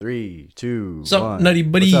3, 2, What's up, 1. Nutty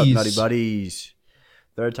Buddies? What's up, Nutty Buddies?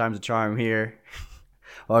 Third time's a charm here.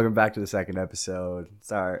 Welcome back to the second episode.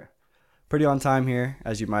 Sorry. Pretty on time here,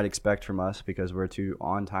 as you might expect from us, because we're two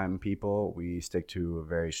on-time people. We stick to a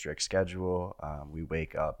very strict schedule. We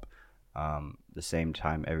wake up the same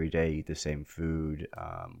time every day, eat the same food,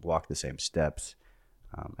 walk the same steps.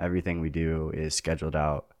 Everything we do is scheduled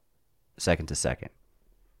out second to second.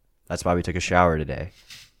 That's why we took a shower today.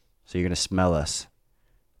 So you're going to smell us.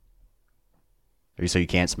 So you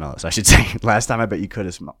can't smell us, I should say. Last time I bet you could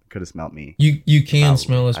have smelled me. You can Probably.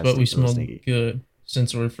 smell us, I but we still smell stinky. good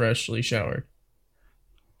since we're freshly showered.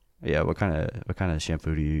 Yeah, what kind of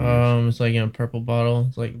shampoo do you use? It's like in a purple bottle.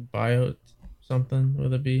 It's like bio something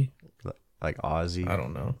with a B. Like Aussie? I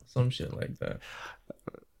don't know. Some shit like that.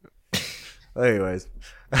 Anyways,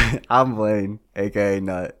 I'm Blaine, aka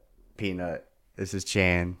Nut, Peanut. This is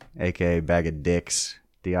Chan, aka Bag of Dicks,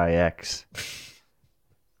 D-I-X.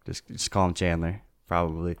 Just call him Chandler,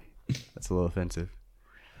 probably. That's a little offensive.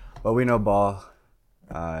 But we know ball.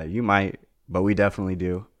 You might, but we definitely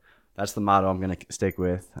do. That's the motto I'm going to stick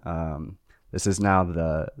with. This is now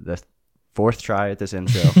the fourth try at this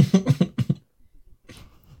intro.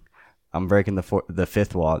 I'm breaking the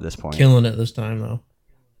fifth wall at this point. Killing it this time, though.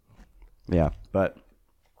 Yeah, but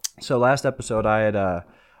so last episode I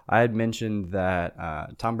had mentioned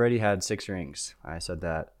that Tom Brady had 6 rings. I said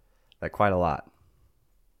that quite a lot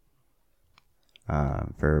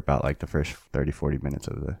for about like the first 30-40 minutes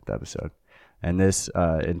of the episode. And this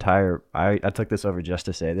I took this over just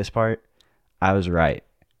to say this part. I was right.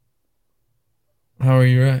 How are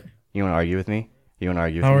you right? You want to argue with me? How are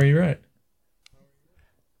you right?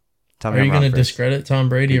 Tell me Are I'm you wrong going to first. discredit Tom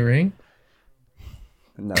Brady a ring?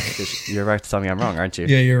 No, because you're right to tell me I'm wrong, aren't you?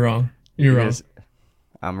 Yeah, you're wrong. You're wrong. Because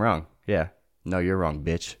I'm wrong. Yeah. No, you're wrong,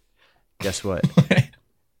 bitch. Guess what?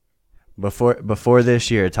 Before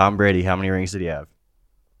this year, Tom Brady, how many rings did he have?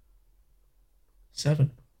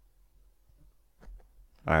 7.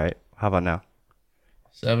 All right. How about now?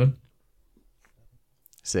 7.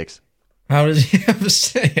 6. How does he have a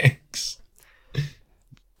 6?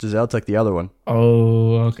 Giselle took the other one.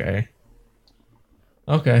 Oh, okay.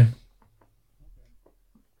 Okay.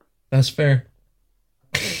 That's fair.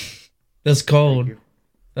 That's cold.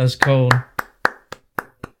 That's cold.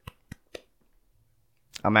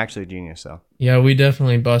 I'm actually a genius, though. Yeah, we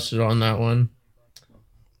definitely busted on that one.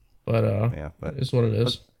 But Yeah, but it's what it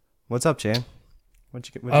is. what's up, Chan? What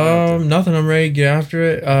you get up to? Nothing. I'm ready to get after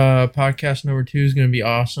it. Podcast number 2 is gonna be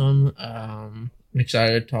awesome. I'm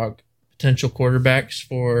excited to talk potential quarterbacks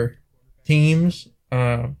for teams.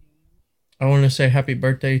 I want to say happy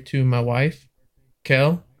birthday to my wife,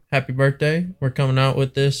 Kel. Happy birthday. We're coming out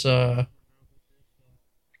with this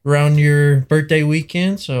around your birthday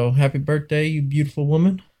weekend. So happy birthday, you beautiful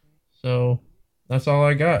woman. So that's all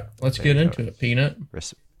I got. Let's There get you into go. it, Peanut.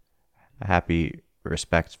 A happy,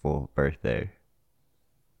 respectful birthday.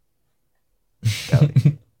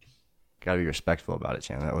 Gotta be respectful about it,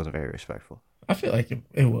 Chan. That wasn't very respectful. I feel like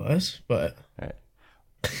it was, but All right.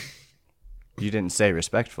 You didn't say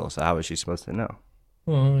respectful, so how was she supposed to know?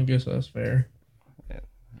 well, I guess that's fair. Yeah,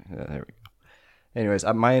 there we go. Anyways,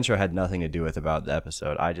 my intro had nothing to do with about the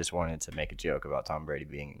episode. I just wanted to make a joke about Tom Brady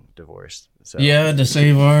being divorced. So Yeah, to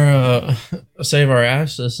save our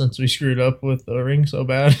asses since we screwed up with the ring so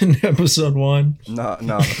bad in episode 1. No,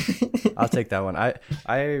 I'll take that one.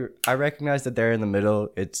 I recognize that they're in the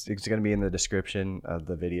middle. It's gonna be in the description of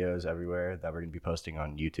the videos everywhere that we're gonna be posting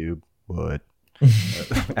on YouTube,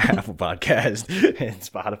 Apple Podcast, and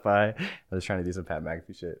Spotify. I was trying to do some Pat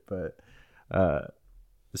McAfee shit, but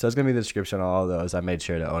so it's gonna be the description on all of those. I made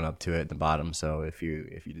sure to own up to it at the bottom. So if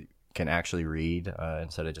you can actually read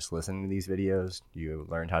instead of just listening to these videos, you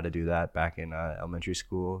learned how to do that back in elementary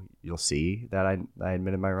school. You'll see that I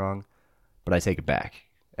admitted my wrong, but I take it back.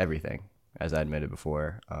 Everything, as I admitted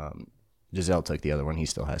before. Giselle took the other one. He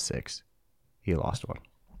still has 6. He lost one.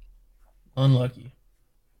 Unlucky.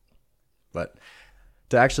 But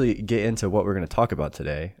to actually get into what we're going to talk about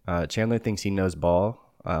today, Chandler thinks he knows ball.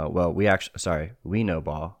 Well, we know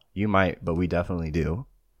ball. You might, but we definitely do.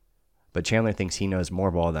 But Chandler thinks he knows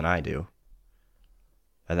more ball than I do.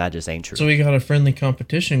 And that just ain't true. So we got a friendly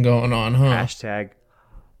competition going on, huh? Hashtag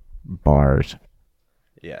bars.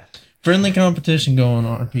 Yeah. Friendly competition going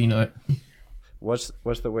on, Peanut. What's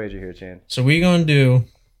the wager here, Chan? So we gonna do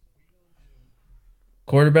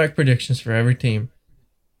quarterback predictions for every team.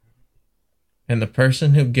 And the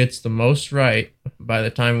person who gets the most right by the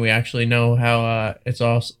time we actually know how it's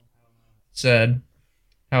all said,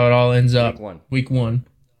 how it all ends up. Week 1.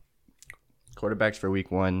 Quarterbacks for week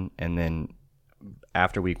 1, and then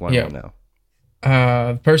after week 1 Yeah. we'll know.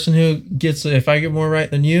 The person who gets, if I get more right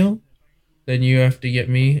than you, then you have to get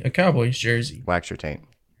me a Cowboys jersey. Wax your taint.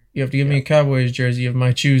 You have to get me a Cowboys jersey of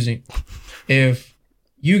my choosing. If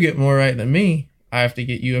you get more right than me, I have to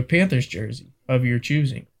get you a Panthers jersey of your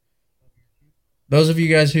choosing. Those of you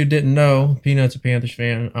guys who didn't know, Peanut's a Panthers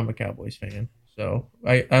fan. I'm a Cowboys fan. So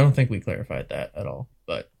I don't think we clarified that at all.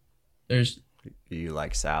 But You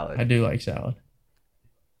like salad. I do like salad.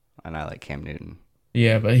 And I like Cam Newton.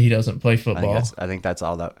 Yeah, but he doesn't play football I think that's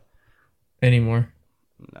all that anymore.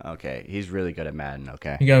 Okay, he's really good at Madden.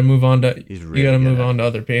 Okay, You got to move on to. He's really You got to good move at on to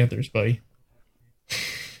other Panthers, buddy.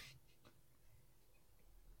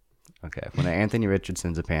 okay. When Anthony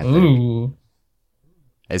Richardson's a Panther, Ooh,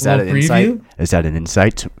 is that an little insight? preview? Is that an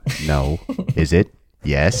insight? No. Is it?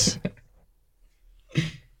 Yes.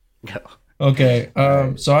 Go. Okay.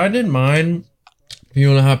 So I didn't mind. If you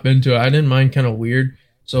want to hop into it, I didn't mind. Kind of weird.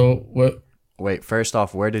 So what? Wait. First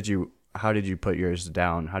off, how did you put yours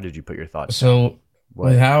down? How did you put your thoughts? So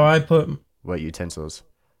with how I put What utensils?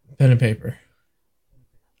 pen and paper.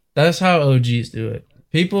 That's how OGs do it.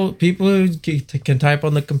 People who can type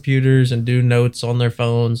on the computers and do notes on their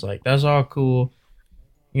phones, like that's all cool.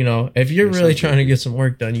 You know, if you're really trying to get some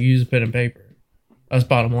work done, you use a pen and paper. That's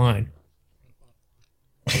bottom line.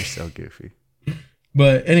 You're so goofy.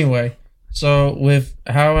 But anyway, so with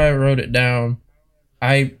how I wrote it down,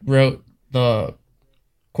 I wrote the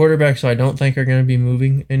quarterbacks who I don't think are going to be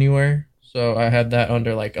moving anywhere. So I had that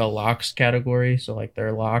under like a locks category. So like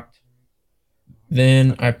they're locked.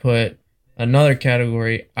 Then I put another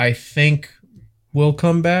category I think will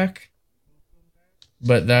come back,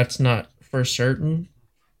 but that's not for certain.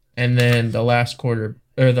 And then the last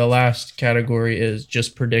category is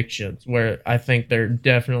just predictions, where I think there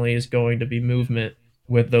definitely is going to be movement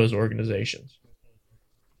with those organizations.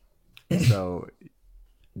 So,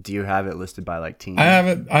 do you have it listed by like team? I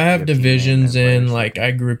have divisions in, like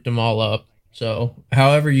I grouped them all up. So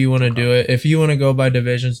however you want to do it, if you want to go by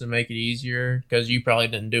divisions to make it easier, because you probably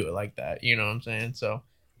didn't do it like that, you know what I'm saying? So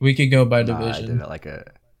we could go by division. I did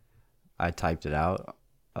it I typed it out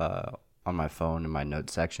on my phone in my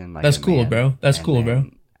notes section. Like that's cool, bro. That's cool,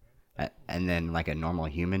 bro. And then like a normal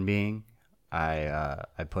human being, I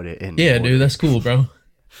put it in. Yeah, dude, that's cool, bro.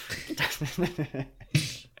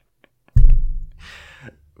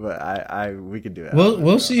 But we could do it.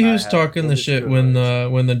 We'll see who's talking the shit when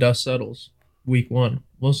the dust settles. Week 1,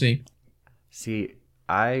 we'll see. See,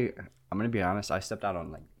 I'm gonna be honest. I stepped out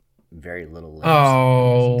on like very little limbs.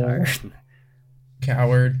 Oh,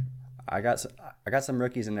 coward! I got some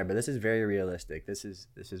rookies in there, but this is very realistic. This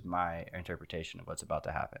is my interpretation of what's about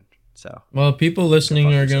to happen. So, well, people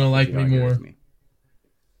listening are gonna like me more.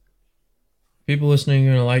 People listening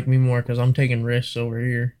are gonna like me more because I'm taking risks over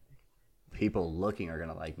here. People looking are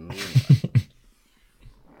gonna like me.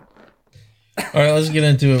 All right, let's get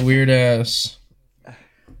into it. Weird ass.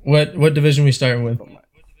 What division we starting with?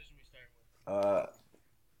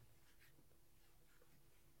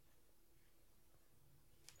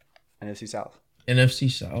 NFC South. NFC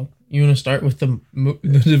South. You want to start with the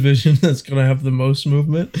division that's gonna have the most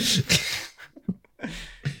movement?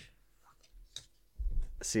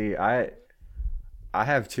 See, I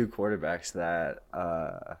have two quarterbacks that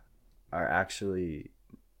are actually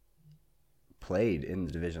played in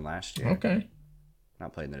the division last year. Okay.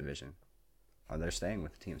 Not played in the division. Oh, they're staying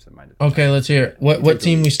with the teams that might. Okay, let's hear it. What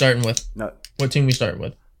team we starting with? No. What team we starting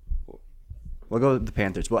with? We'll go with the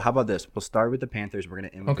Panthers. Well, how about this? We'll start with the Panthers. We're gonna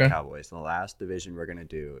end with the Cowboys. The last division we're gonna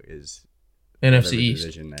do is NFC East.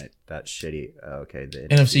 Division that's shitty. Okay, the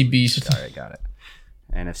NFC Beast. All right, got it.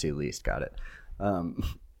 NFC least, got it. All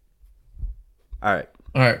right.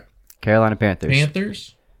 Carolina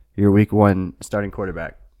Panthers. Your week 1 starting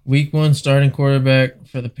quarterback. Week 1 starting quarterback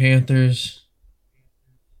for the Panthers.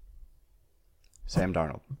 Sam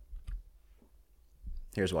Darnold.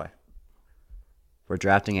 Here's why. We're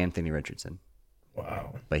drafting Anthony Richardson.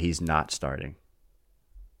 Wow. But he's not starting.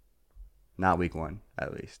 Not week 1,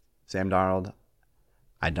 at least. Sam Darnold,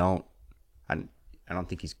 I don't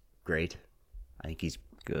think he's great. I think he's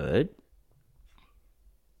good.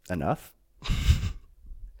 Enough.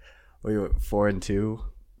 We were 4-2,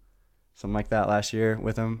 something like that last year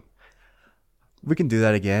with him. We can do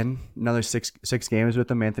that again. Another six games with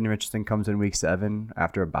him. Anthony Richardson comes in week 7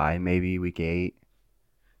 after a bye, maybe week 8.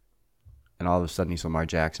 And all of a sudden he's Lamar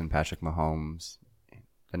Jackson, Patrick Mahomes,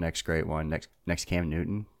 the next great one, next Cam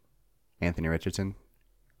Newton, Anthony Richardson.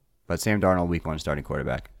 But Sam Darnold, week 1 starting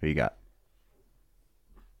quarterback. Who you got?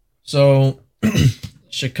 So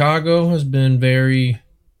Chicago has been very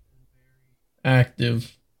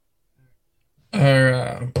active.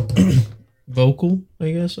 Or vocal,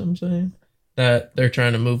 I guess I'm saying. That they're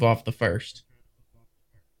trying to move off the first.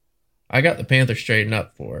 I got the Panthers trading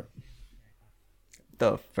up for it.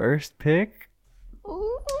 The first pick?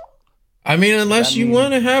 I mean, unless you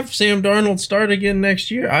want to have Sam Darnold start again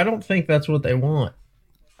next year, I don't think that's what they want.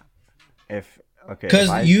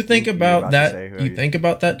 Because you think about that, you think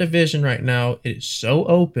about that division right now. It is so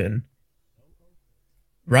open.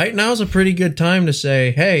 Right now is a pretty good time to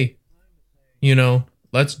say, hey,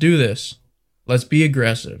 let's do this. Let's be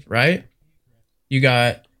aggressive, right? You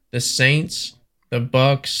got the Saints, the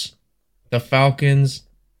Bucks, the Falcons,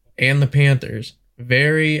 and the Panthers.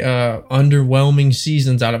 Very underwhelming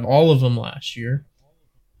seasons out of all of them last year.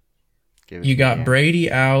 You got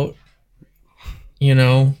Brady out.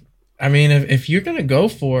 I mean, if you're going to go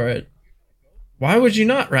for it, why would you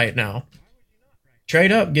not right now?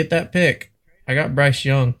 Trade up, get that pick. I got Bryce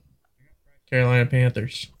Young, Carolina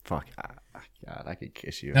Panthers. Fuck, God, I could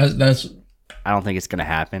kiss you. That's. I don't think it's going to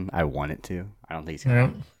happen. I want it to. I don't think he's going to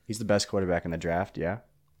happen. He's the best quarterback in the draft, yeah.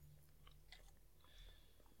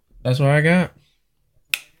 That's what I got.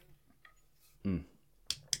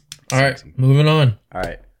 All right, moving on. All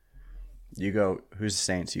right. You go. Who's the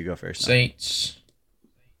Saints? You go first. Saints.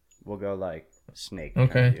 We'll go like snake.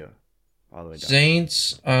 Okay. Kind of deal, all the way down.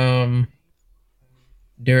 Saints.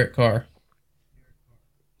 Derek Carr.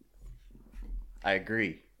 I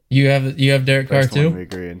agree. You have Derek Carr too? We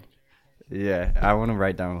agreed. Yeah, I want to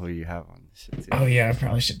write down who you have on this shit too. Oh yeah, I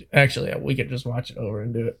probably should. Actually, we could just watch it over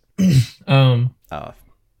and do it.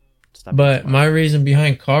 But my reason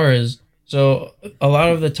behind Carr is so a lot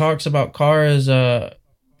of the talks about Carr is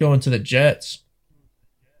going to the Jets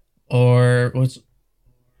or what's.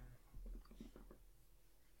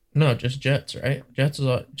 No, just Jets, right?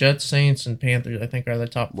 Jets, Saints, and Panthers. I think are the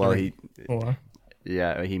top four. He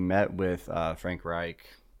met with Frank Reich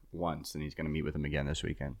once, and he's going to meet with him again this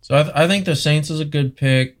weekend. So I think the Saints is a good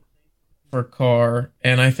pick for Carr,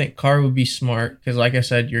 and I think Carr would be smart because, like I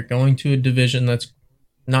said, you're going to a division that's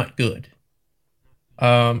not good.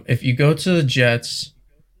 If you go to the Jets,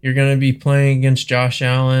 you're going to be playing against Josh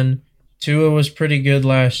Allen. Tua was pretty good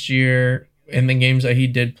last year in the games that he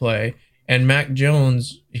did play. And Mac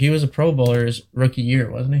Jones, he was a Pro Bowler his rookie year,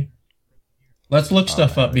 wasn't he? Let's look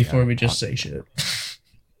stuff up before we just say shit.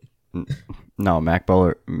 No, Mac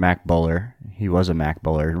Bowler. He was a Mac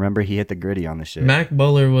Bowler. Remember, he hit the gritty on the shit. Mac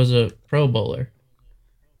Bowler was a Pro Bowler.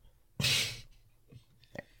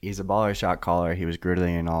 He's a baller shot caller. He was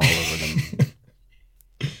griddling all over them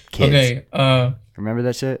kids. Okay. Remember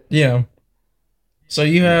that shit? Yeah. So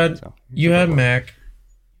you had Mac.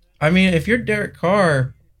 I mean, if you're Derek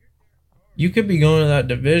Carr, you could be going to that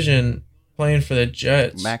division playing for the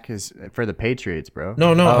Jets. Mac is for the Patriots, bro.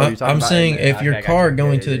 No, I'm saying if you're Carr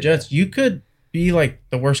going to the Jets, you could be like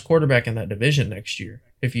the worst quarterback in that division next year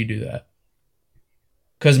if you do that.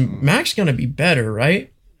 Because Mac's going to be better,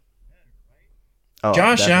 right? Oh,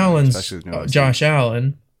 Josh Allen,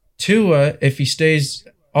 Tua, if he stays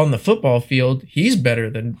on the football field, he's better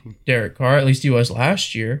than Derek Carr. At least he was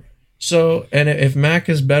last year. So, and if Mac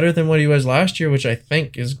is better than what he was last year, which I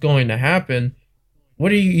think is going to happen, what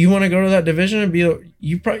do you want to go to that division and be?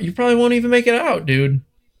 You probably won't even make it out, dude.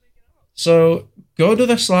 So go to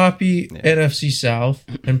the sloppy NFC South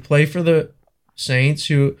and play for the Saints,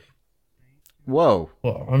 who. Whoa.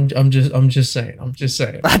 Well, I'm just saying.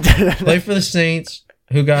 Play for the Saints,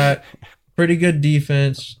 who got pretty good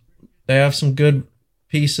defense. They have some good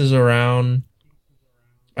pieces around.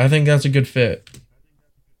 I think that's a good fit.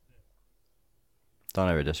 Don't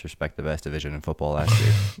ever disrespect the best division in football last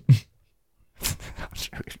year. I'm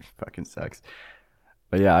sure it fucking sucks.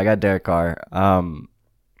 But yeah, I got Derek Carr.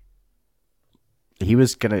 They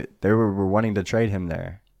were wanting to trade him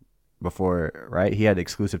there before, right? He had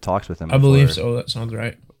exclusive talks with him. I believe so. That sounds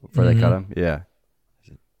right. Before they cut him, yeah.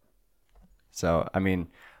 So I mean,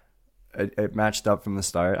 it matched up from the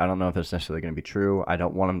start. I don't know if it's necessarily going to be true. I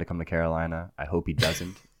don't want him to come to Carolina. I hope he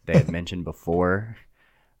doesn't. They had mentioned before.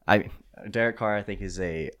 Derek Carr, I think, is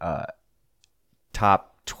a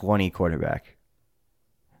top 20 quarterback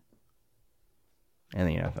in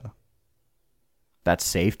the NFL. That's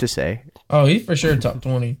safe to say. Oh, he's for sure top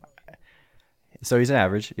 20. So he's an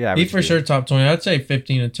average. Yeah, he's for sure top 20. I'd say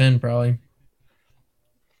 15 to 10 probably.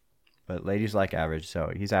 But ladies like average,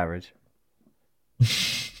 so he's average.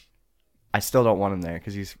 I still don't want him there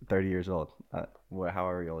because he's 30 years old.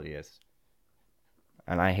 However old he is.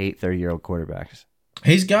 And I hate 30-year-old quarterbacks.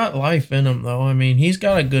 He's got life in him, though. I mean, he's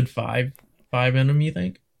got a good five in him, you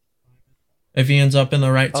think? If he ends up in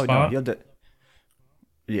the right spot? No,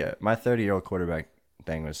 yeah, my 30-year-old quarterback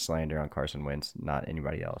thing was slander on Carson Wentz, not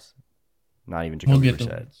anybody else. Not even Jacoby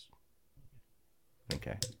Brissett.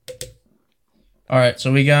 Okay. All right,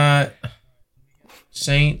 so we got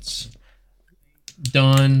Saints,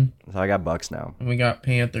 done. So I got Bucks now. And we got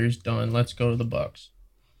Panthers done. Let's go to the Bucks.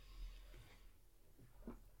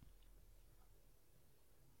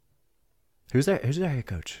 Who's their head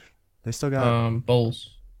coach? They still got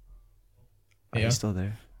Bowles. Yeah. He's still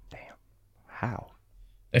there. Damn. How?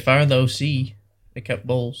 They fired the OC. They kept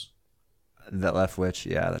Bowles. That left which?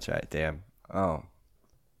 Yeah, that's right. Damn. Oh.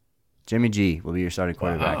 Jimmy G will be your starting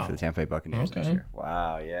quarterback for the Tampa Bay Buccaneers next year.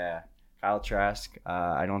 Wow, yeah. Kyle Trask,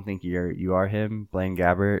 I don't think you are him. Blaine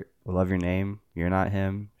Gabbert, we love your name. You're not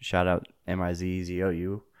him. Shout out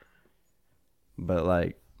MIZZOU. But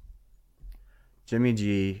like Jimmy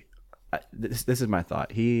G, this is my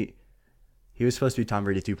thought. He was supposed to be Tom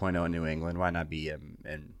Brady 2.0 in New England. Why not be him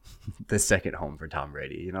in the second home for Tom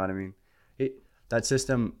Brady? You know what I mean? That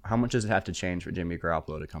system, how much does it have to change for Jimmy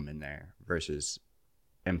Garoppolo to come in there versus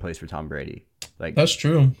in place for Tom Brady? Like that's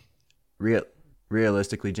true.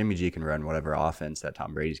 Realistically, Jimmy G can run whatever offense that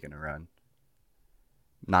Tom Brady's going to run.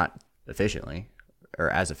 Not efficiently, or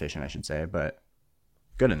as efficient, I should say, but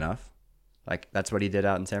good enough. Like, that's what he did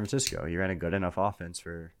out in San Francisco. He ran a good enough offense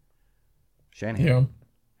for Shanahan. Yeah.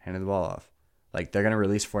 Handed the ball off. Like, they're going to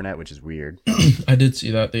release Fournette, which is weird. I did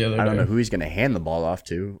see that the other day. I don't know who he's going to hand the ball off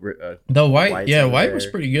to. White was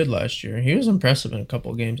pretty good last year. He was impressive in a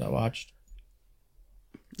couple of games I watched.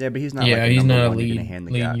 Yeah, but he's not he's not a lead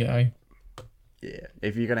guy. Yeah,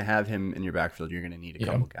 if you're going to have him in your backfield, you're going to need a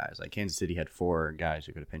couple guys. Like Kansas City had 4 guys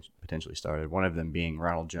who could have potentially started. One of them being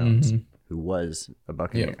Ronald Jones, who was a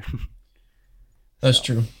Buccaneer. Yeah. That's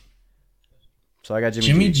true. So I got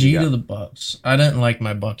Jimmy G to the Bucks. I didn't like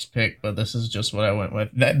my Bucks pick, but this is just what I went with.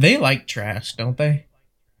 They like Trask, don't they?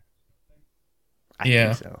 I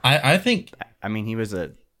think so. I think. I mean, he was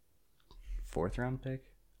a 4th round pick.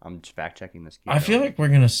 I'm just fact checking this. I feel like we're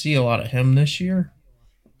gonna see a lot of him this year,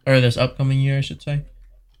 or this upcoming year, I should say.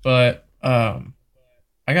 But I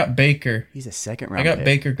got Baker. He's a 2nd round. I got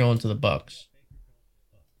Baker going to the Bucks,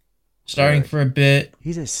 starting for a bit.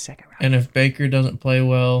 He's a 2nd round. And if Baker doesn't play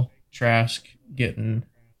well, Trask getting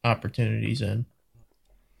opportunities in.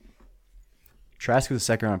 Trask was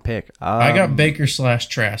a 2nd round pick. I got Baker /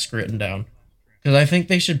 Trask written down because I think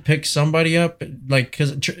they should pick somebody up, like,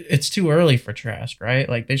 because it's too early for Trask, right?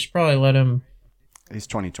 Like, they should probably let him. He's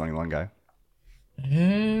 2021 guy.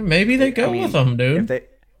 Maybe they go with him, dude.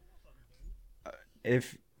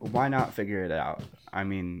 If why not figure it out? I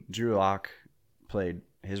mean, Drew Lock played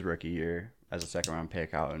his rookie year as a 2nd round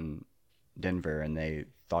pick out in Denver, and they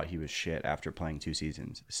thought he was shit after playing 2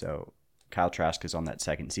 seasons. So Kyle Trask is on that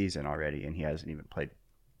 2nd season already, and he hasn't even played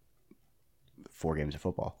 4 games of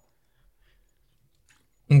football.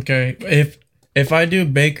 Okay, if I do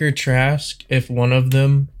Baker Trask, if one of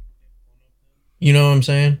them, you know what I'm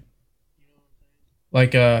saying?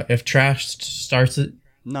 Like, if Trask starts it.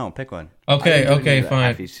 No, pick one. Okay,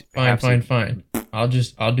 fine. I'll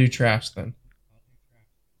do Trask then.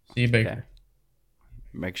 See you, Baker. Okay.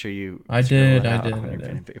 Make sure you. I did. All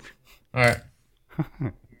right.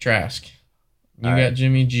 Trask. You got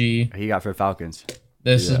Jimmy G. He got for Falcons.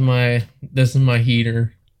 This is my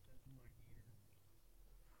heater.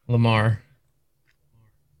 Lamar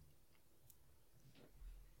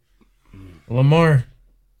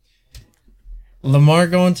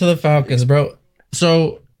going to the Falcons, bro.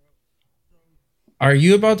 So, are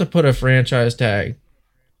you about to put a franchise tag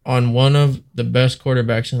on one of the best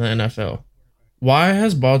quarterbacks in the NFL? Why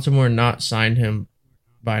has Baltimore not signed him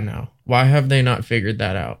by now? Why have they not figured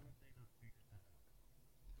that out?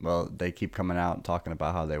 Well, they keep coming out and talking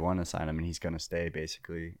about how they want to sign him, and he's going to stay,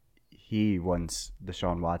 basically. He wants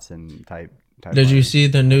Deshaun Watson type. Did you see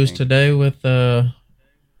the news today with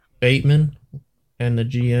Bateman and the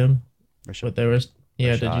GM? What there was?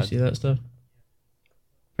 Yeah, did you see that stuff?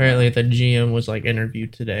 Apparently, the GM was like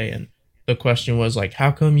interviewed today, and the question was like,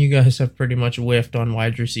 "How come you guys have pretty much whiffed on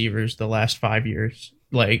wide receivers the last 5 years?"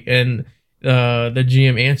 Like, and the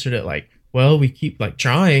GM answered it like, "Well, we keep like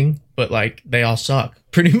trying, but like they all suck."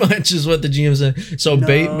 Pretty much is what the GM said. So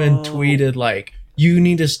Bateman tweeted like, "You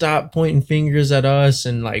need to stop pointing fingers at us,"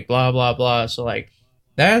 and like blah blah blah. So like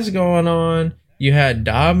that's going on. You had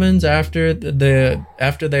Dobbins after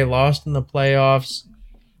they lost in the playoffs,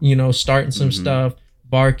 starting some stuff,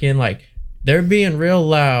 barking like they're being real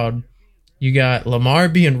loud. You got Lamar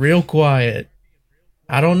being real quiet.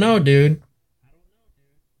 I don't know, dude.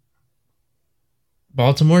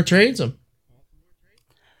 Baltimore trades him.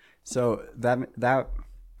 So that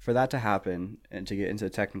for that to happen and to get into the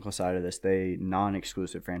technical side of this, they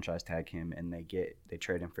non-exclusive franchise tag him, and they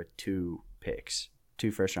trade him for 2 picks. 2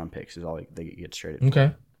 first-round picks is all they get traded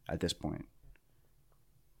for at this point.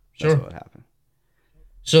 That's what would happen.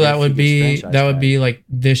 So that would be like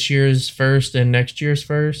this year's first and next year's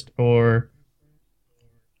first, or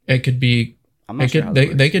it could be. I'm not sure how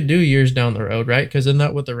that They works. could do years down the road, right? Because isn't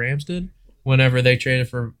that what the Rams did? Whenever they traded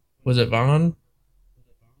for, was it Vaughn?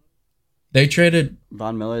 They traded.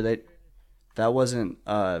 Von Miller, that wasn't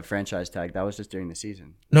franchise tag. That was just during the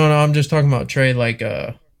season. No, I'm just talking about trade like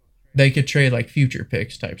they could trade like future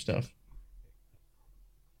picks type stuff.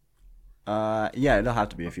 Yeah, it'll have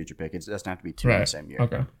to be a future pick. It doesn't have to be two in the same year.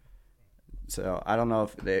 Okay. So I don't know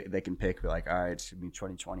if they can pick like, all right, it's gonna be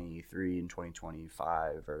 2023 and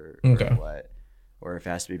 2025 or what, or if it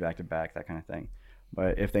has to be back to back, that kind of thing.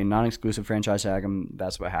 But if they non-exclusive franchise tag him,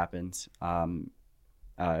 that's what happens.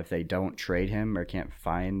 If they don't trade him or can't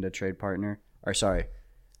find a trade partner, or sorry,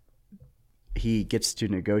 he gets to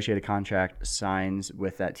negotiate a contract, signs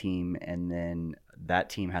with that team, and then that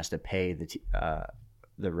team has to pay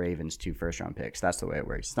the Ravens 2 first-round picks. That's the way it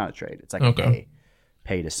works. It's not a trade. It's like a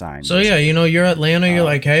pay to sign. So yeah, you're Atlanta. You're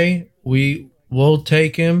like, hey, we'll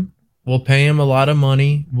take him. We'll pay him a lot of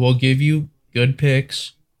money. We'll give you good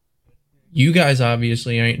picks. You guys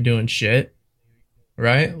obviously ain't doing shit,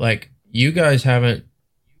 right? Like you guys haven't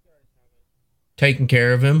taken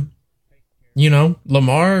care of him.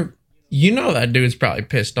 Lamar. That dude's probably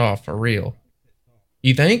pissed off for real.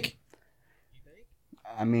 You think?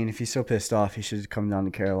 I mean, if he's so pissed off, he should come down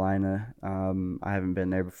to Carolina. I haven't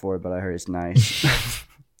been there before, but I heard it's nice.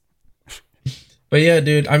 But yeah,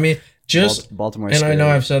 dude, I mean, just Baltimore. And scary. I know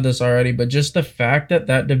I've said this already, but just the fact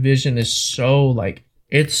that division is so like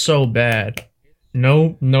it's so bad.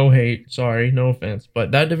 No hate, sorry, no offense,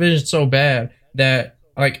 but that division's so bad that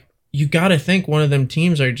like you got to think one of them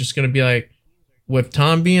teams are just gonna be like, with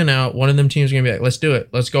Tom being out, one of them teams are gonna be like, let's do it,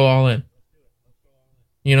 let's go all in.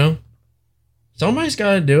 Somebody's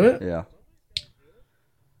got to do it. Yeah.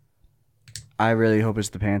 I really hope it's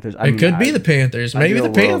the Panthers. It could be the Panthers. Maybe the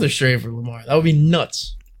Panthers trade for Lamar. That would be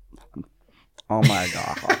nuts. Oh my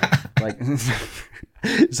god!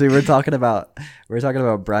 So we're talking about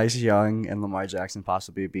Bryce Young and Lamar Jackson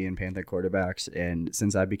possibly being Panther quarterbacks. And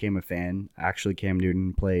since I became a fan, actually Cam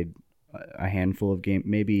Newton played a handful of games,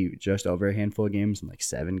 maybe just over a handful of games, like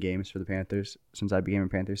 7 games for the Panthers. Since I became a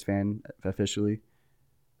Panthers fan officially.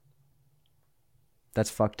 That's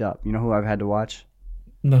fucked up. You know who I've had to watch?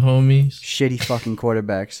 The homies. Shitty fucking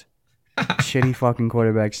quarterbacks. Shitty fucking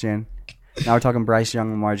quarterbacks, Jen. Now we're talking Bryce Young,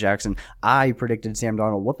 Lamar Jackson. I predicted Sam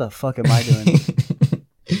Darnold. What the fuck am I doing?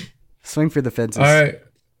 Swing for the fences. All right.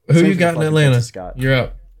 Who you got in Atlanta? Scott. You're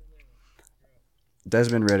up.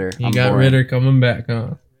 Desmond Ridder. You got Ridder coming back,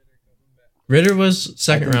 huh? Ridder was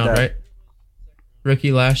second round, right?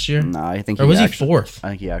 Rookie last year? No, I think he was fourth? I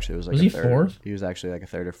think he actually was like a third. Fourth? He was actually like a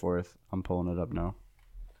third or fourth. I'm pulling it up now.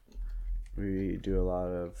 We do a lot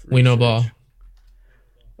of research. We know ball.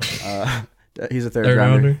 He's a third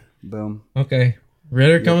rounder. Boom. Okay.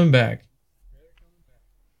 Ridder coming back.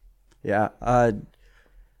 Yeah. I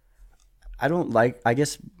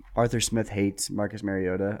guess Arthur Smith hates Marcus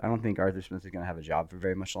Mariota. I don't think Arthur Smith is going to have a job for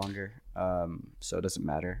very much longer. So it doesn't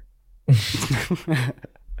matter.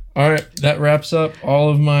 All right, that wraps up all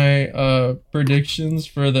of my predictions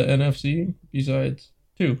for the NFC, besides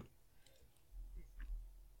 2.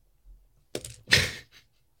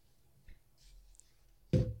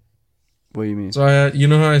 What do you mean? So you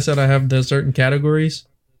know how I said I have the certain categories?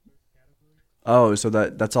 Oh, so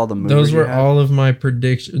that's all the movies. Those were all of my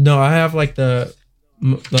predictions. No, I have like the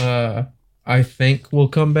I think will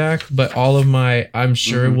come back, but all of my I'm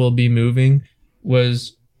sure will be moving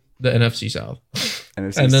was the NFC South.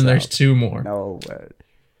 And then there's 2 more. No way.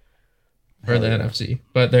 For the NFC.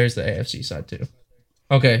 But there's the AFC side too.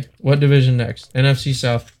 Okay, what division next? NFC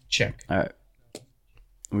South, check. All right.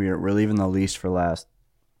 We're leaving the least for last.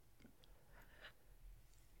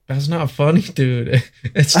 That's not funny, dude.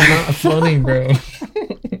 It's not funny, bro.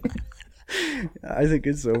 I think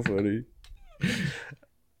it's so funny.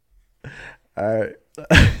 All right.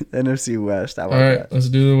 NFC West. All right, let's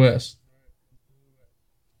do the West.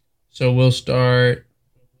 So we'll start.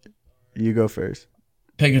 You go first.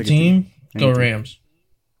 Pick a team. Go Rams.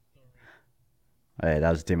 Hey, that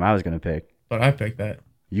was the team I was going to pick. But I picked that.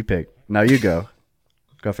 You pick. Now you go.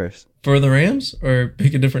 Go first. For the Rams or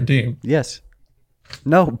pick a different team? Yes.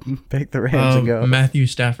 No, pick the Rams and go. Matthew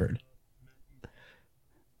Stafford.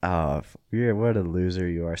 Oh, what a loser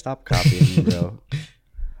you are. Stop copying me, bro.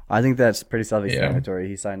 I think that's pretty self-explanatory.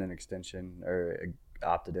 He signed an extension or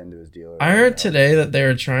opted into his deal. I heard today that they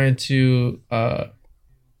were trying to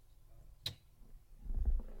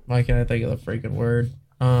why can't I think of the freaking word?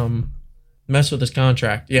 Mess with his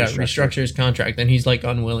contract. Yeah, restructure his contract. And he's like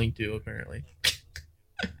unwilling to, apparently.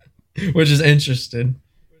 Which is interesting.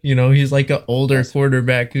 He's like an older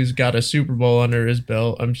quarterback who's got a Super Bowl under his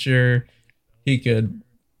belt. I'm sure he could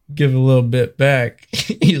give a little bit back.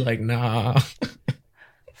 He's like, nah.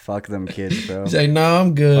 Fuck them kids, bro. He's like, nah,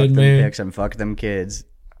 I'm good, fuck man. them picks and fuck them kids.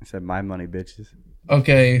 I said, my money, bitches.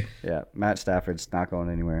 Okay. Yeah, Matt Stafford's not going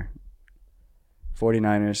anywhere.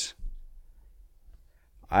 49ers.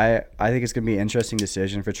 I think it's going to be an interesting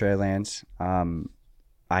decision for Trey Lance.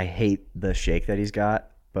 I hate the shake that he's got,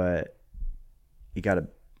 but he got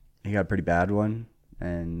a pretty bad one.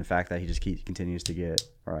 And the fact that he just continues to get,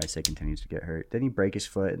 or I say continues to get hurt. Didn't he break his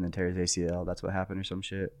foot and then tear his ACL? That's what happened or some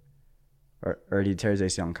shit? Or did he tear his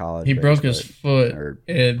ACL in college? He broke his foot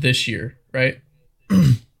this year, right?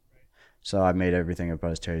 So I made everything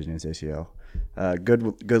about his tears in his ACL.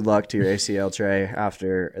 Good luck to your ACL, Trey,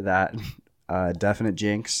 after that definite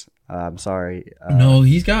jinx. I'm sorry. No,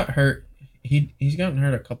 he's got hurt. He's gotten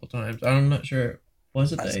hurt a couple times. I'm not sure.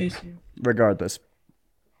 Was it the ACL? Regardless.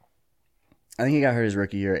 I think he got hurt his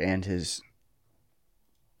rookie year and his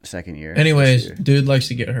second year. Anyways, dude likes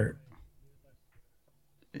to get hurt.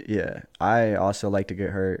 Yeah. I also like to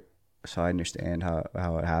get hurt, so I understand how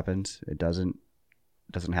it happens. It doesn't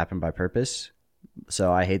happen by purpose.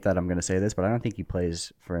 So I hate that I'm going to say this, but I don't think he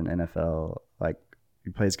plays for an NFL. Like,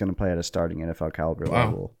 he's going to play at a starting NFL caliber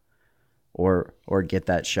level or get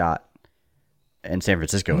that shot in San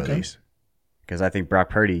Francisco at least. Because I think Brock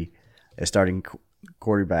Purdy is starting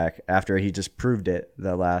quarterback after he just proved it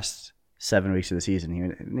the last 7 weeks of the season. He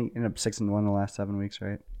ended up 6-1 the last 7 weeks,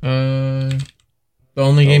 right? The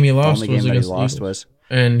only game he lost was against the Eagles.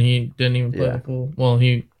 And he didn't even play the full. Well,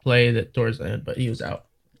 he played it towards the end, but he was out.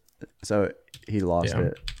 So he lost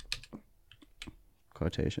it.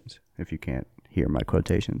 Quotations. If you can't hear my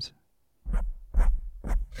quotations,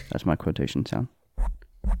 that's my quotation sound.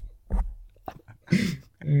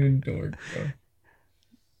 Dork, bro.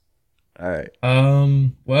 All right.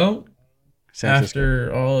 Well,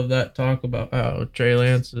 after all of that talk about how Trey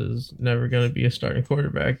Lance is never going to be a starting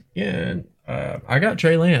quarterback again, I got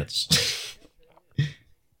Trey Lance.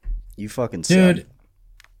 You fucking suck.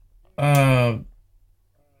 Dude.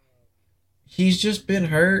 He's just been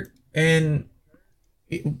hurt, and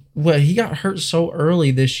he got hurt so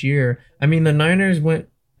early this year. I mean, the Niners went,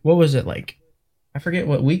 what was it like? I forget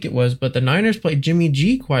what week it was, but the Niners played Jimmy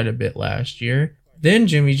G quite a bit last year. Then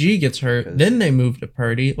Jimmy G gets hurt. Then they moved to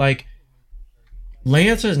Purdy. Like,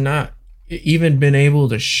 Lance has not even been able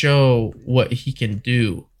to show what he can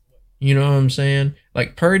do. You know what I'm saying?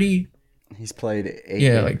 Like, Purdy. He's played 8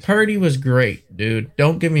 games. Like, Purdy was great, dude.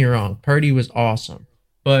 Don't get me wrong. Purdy was awesome.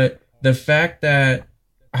 But the fact that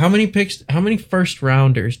how many first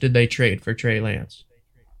rounders did they trade for Trey Lance?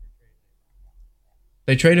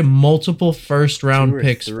 They traded multiple first round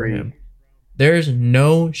picks for him. There's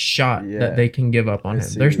no shot that they can give up on him.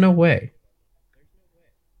 There's no way.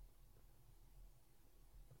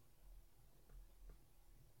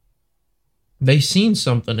 They seen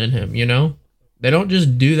something in him, you know? They don't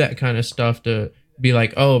just do that kind of stuff to be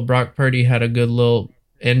like, oh, Brock Purdy had a good little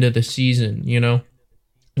end of the season, you know?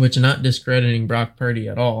 Which, not discrediting Brock Purdy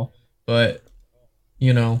at all, but,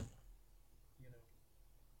 you know,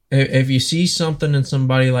 if you see something in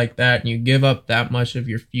somebody like that and you give up that much of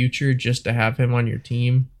your future just to have him on your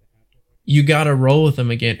team, you got to roll with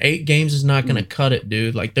him again. 8 games is not going to cut it,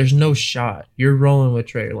 dude. Like, there's no shot. You're rolling with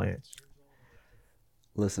Trey Lance.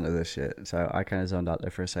 Listen to this shit. So I kind of zoned out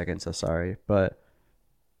there for a second, so sorry. But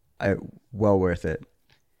well worth it.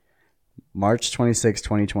 March 26,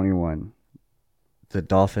 2021, the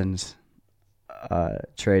Dolphins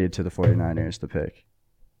traded to the 49ers the pick.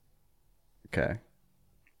 Okay.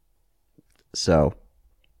 So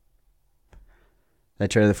they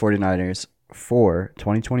traded the 49ers for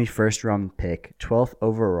 2020 first round pick, 12th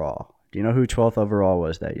overall. Do you know who 12th overall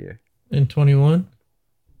was that year? In 21?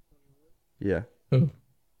 Yeah. Who?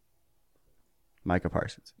 Micah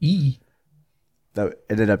Parsons. That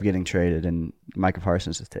ended up getting traded, and Micah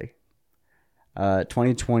Parsons is taken.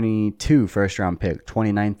 2022 first round pick,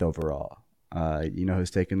 29th overall. You know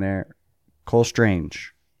who's taken there? Cole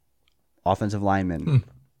Strange, offensive lineman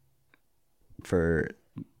for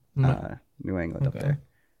New England up there.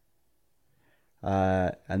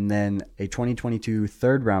 And then a 2022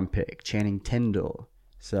 third round pick, Channing Tindall.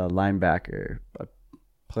 So linebacker.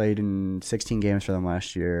 Played in 16 games for them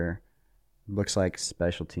last year. Looks like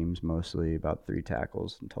special teams mostly, about 3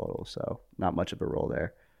 tackles in total. So not much of a role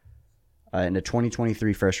there. And a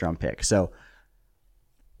 2023 first round pick. So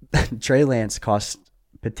Trey Lance cost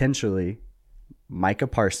potentially Micah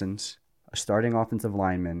Parsons, a starting offensive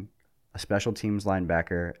lineman, a special teams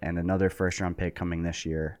linebacker, and another first round pick coming this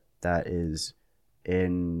year that is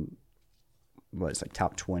in it's like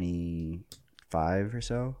top 25 or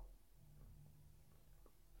so.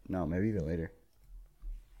 No, maybe even later.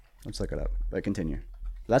 Let's look it up. But continue.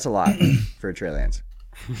 That's a lot for Trey Lance.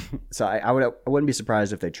 So I wouldn't be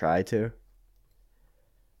surprised if they try to.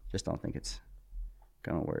 Just don't think it's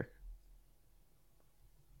gonna work.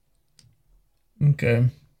 Okay.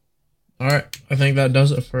 All right. I think that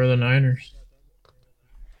does it for the Niners.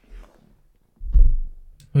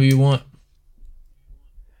 Who you want?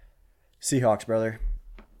 Seahawks, brother.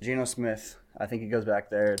 Geno Smith. I think he goes back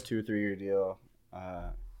there, 2 or 3 year deal.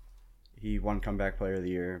 He won comeback player of the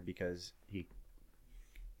year because he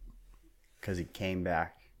came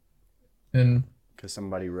back. And because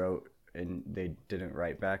somebody wrote and they didn't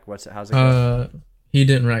write back. How's it go? He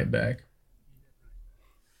didn't write back.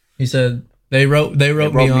 He said they wrote me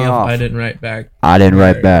off. I didn't write back. I didn't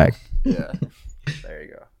write back. Yeah. There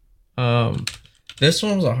you go. This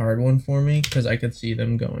one was a hard one for me because I could see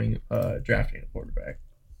them going drafting a quarterback.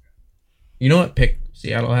 You know what pick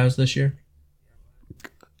Seattle has this year?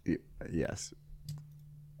 Yes.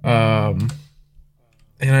 And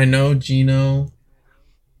I know Geno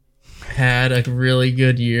had a really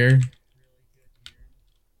good year.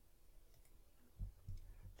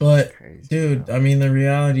 But, dude, I mean, the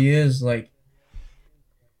reality is, like,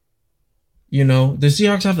 you know, the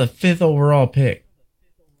Seahawks have the 5th overall pick.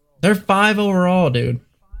 They're 5 overall, dude.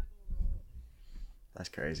 That's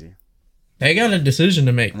crazy. They got a decision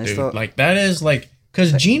to make, dude. Like, that is, like,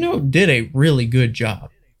 because Geno did a really good job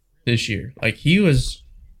this year. Like, he was,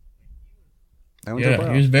 he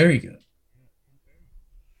was very good.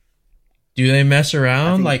 Do they mess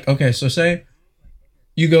around? Like, okay, so say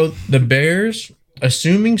you go the Bears,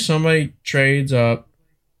 assuming somebody trades up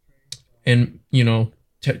and, you know,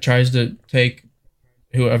 tries to take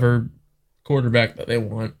whoever quarterback that they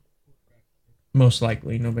want. Most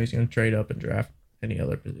likely, nobody's going to trade up and draft any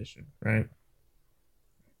other position, right?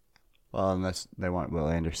 Well, unless they want Will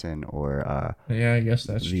Anderson or yeah, I guess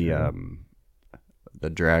that's true. The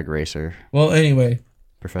drag racer. Well, anyway,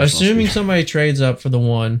 assuming somebody trades up for the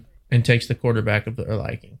 1 and takes the quarterback of their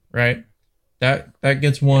liking, right? That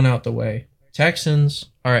gets 1 out the way. Texans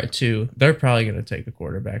are at 2. They're probably going to take a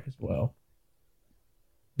quarterback as well.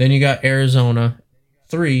 Then you got Arizona,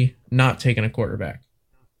 3, not taking a quarterback.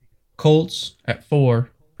 Colts at 4,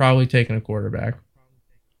 probably taking a quarterback.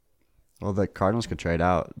 Well, the Cardinals could trade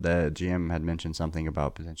out. The GM had mentioned something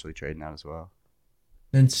about potentially trading out as well.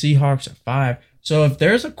 Then Seahawks at 5. So if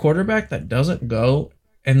there's a quarterback that doesn't go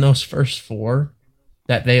in those first 4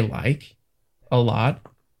 that they like a lot,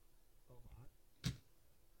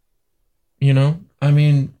 you know, I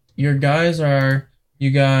mean, your guys are,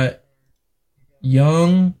 you got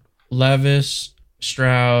Young, Levis,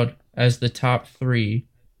 Stroud as the top 3.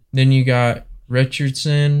 Then you got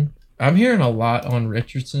Richardson. I'm hearing a lot on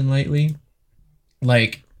Richardson lately.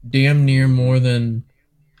 Like, damn near more than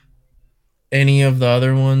any of the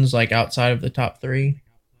other ones, like, outside of the top 3.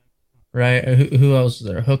 Right? Who else is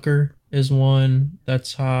there? Hooker is one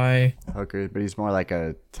that's high. Hooker, but he's more like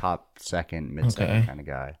a top 2nd, mid-second kind of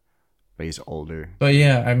guy. But he's older. But,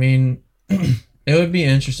 yeah, I mean, it would be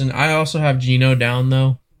interesting. I also have Geno down,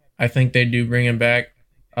 though. I think they do bring him back.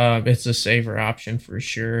 It's a safer option for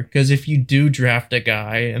sure. Because if you do draft a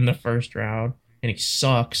guy in the 1st round and he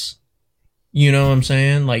sucks, you know what I'm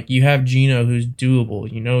saying? Like, you have Geno who's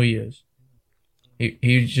doable. You know he is.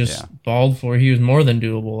 He just balled for. He was more than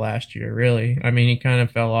doable last year, really. I mean, he kind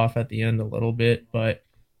of fell off at the end a little bit, but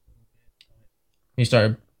he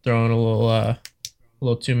started throwing a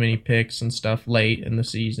little too many picks and stuff late in the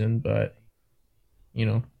season. But, you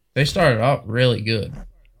know, they started out really good.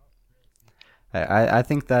 I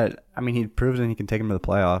think that, I mean, he proves that he can take him to the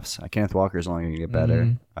playoffs. Kenneth Walker is only going to get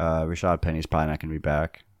better. Rashad Penny's probably not going to be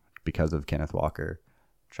back because of Kenneth Walker.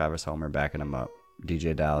 Travis Homer backing him up.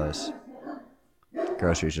 DJ Dallas.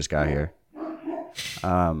 Groceries just got here.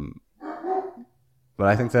 But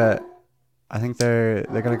I think they're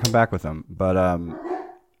going to come back with him. But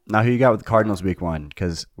now who you got with the Cardinals week 1?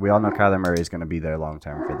 Because we all know Kyler Murray is going to be there long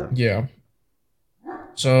term for them. Yeah.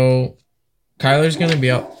 So Kyler's going to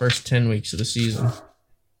be out first 10 weeks of the season,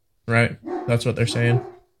 right? That's what they're saying.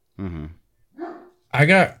 Mm-hmm. I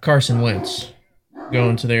got Carson Wentz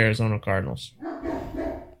going to the Arizona Cardinals.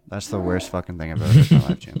 That's the worst fucking thing I've ever heard in my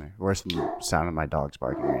life, Chandler. Worst than the sound of my dogs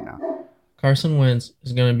barking right now. Carson Wentz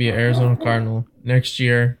is going to be an Arizona Cardinal next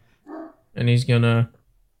year, and he's going to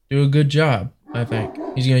do a good job, I think.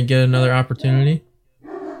 He's going to get another opportunity.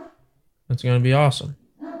 That's going to be awesome.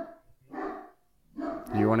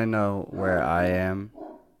 You want to know where I am?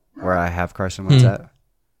 Where I have Carson Wentz at?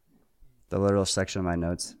 The little section of my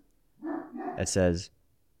notes. It says,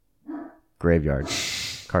 Graveyard.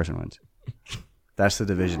 Carson Wentz. That's the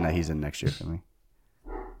division that he's in next year for me.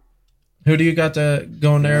 Who do you got to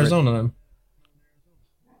going to Arizona then?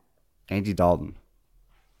 Andy Dalton.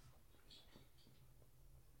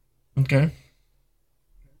 Okay.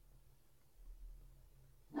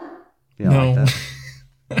 You don't No.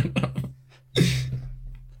 like that?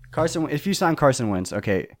 Carson, if you sign Carson Wentz,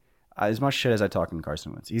 okay, as much shit as I talk in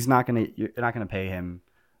Carson Wentz, you're not gonna pay him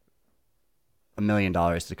 $1 million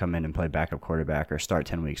to come in and play backup quarterback or start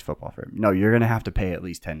 10 weeks football for him. No, you're gonna have to pay at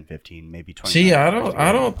least 10, 15, maybe 20. See, I to don't, get I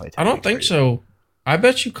him to don't, play I 10 don't weeks for think you. so. I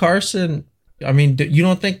bet you Carson. I mean, you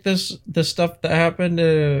don't think this stuff that happened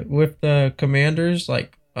with the Commanders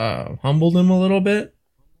like humbled him a little bit?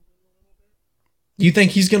 You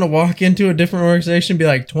think he's gonna walk into a different organization and be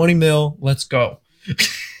like 20 mil, let's go?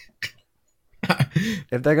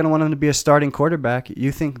 If they're gonna want him to be a starting quarterback,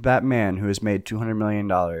 you think that man who has made $200 million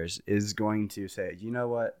is going to say, you know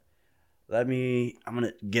what? I'm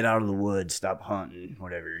gonna get out of the woods, stop hunting,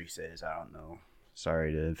 whatever he says. I don't know.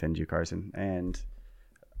 Sorry to offend you, Carson. And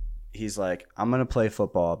he's like, I'm gonna play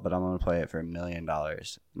football, but I'm gonna play it for $1 million.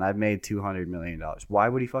 And I've made $200 million. Why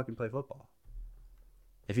would he fucking play football?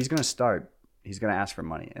 If he's gonna start, he's gonna ask for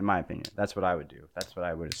money. In my opinion, that's what I would do. That's what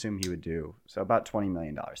I would assume he would do. So about $20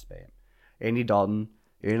 million to pay him. Andy Dalton,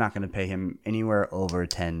 you're not gonna pay him anywhere over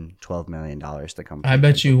 $10-12 million to come. I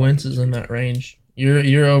bet you Wentz is in that range.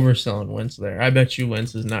 You're overselling Wentz there. I bet you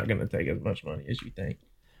Wentz is not going to take as much money as you think.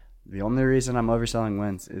 The only reason I'm overselling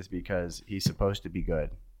Wentz is because he's supposed to be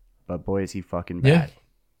good, but boy is he fucking bad. Yeah,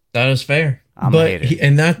 that is fair. I'm a hater.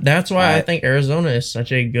 And that's why I think Arizona is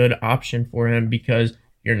such a good option for him, because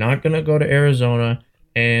you're not going to go to Arizona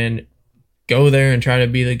and go there and try to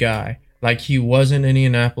be the guy like he was in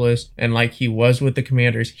Indianapolis and like he was with the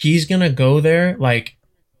Commanders. He's going to go there like,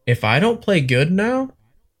 if I don't play good now,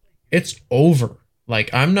 it's over.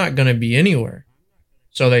 Like, I'm not going to be anywhere.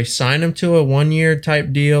 So they sign him to a 1-year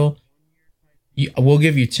type deal. We'll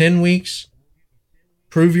give you 10 weeks.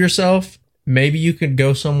 Prove yourself. Maybe you could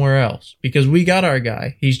go somewhere else, because we got our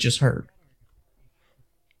guy. He's just hurt.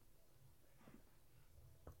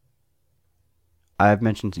 I've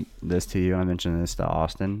mentioned this to you. I mentioned this to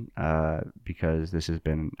Austin because this has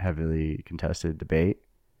been heavily contested debate.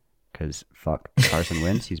 Because fuck Carson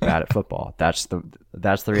Wentz, he's bad at football. That's the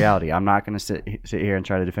reality. I'm not gonna sit here and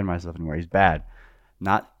try to defend myself anymore. He's bad,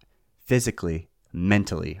 not physically,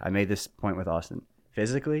 mentally. I made this point with Austin.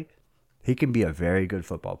 Physically, he can be a very good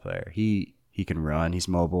football player. He can run. He's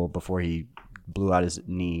mobile. Before he blew out his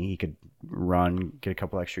knee, he could run, get a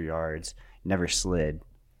couple extra yards. Never slid.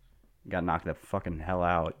 Got knocked the fucking hell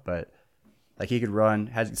out, but like he could run,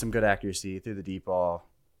 had some good accuracy, threw the deep ball.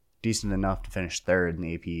 Decent enough to finish third in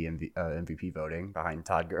the AP MVP voting behind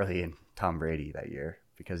Todd Gurley and Tom Brady that year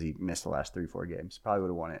because he missed the last 3-4 games. Probably would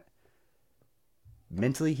have won it.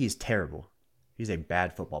 Mentally, he's terrible. He's a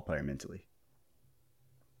bad football player mentally.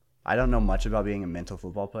 I don't know much about being a mental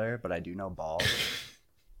football player, but I do know ball.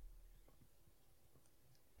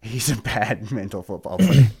 He's a bad mental football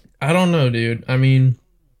player. I don't know, dude. I mean,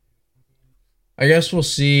 I guess we'll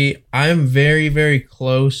see. I'm very, very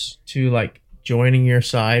close to like joining your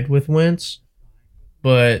side with Wentz,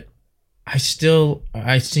 but I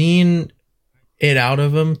seen it out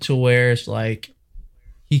of him to where it's like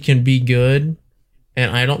he can be good,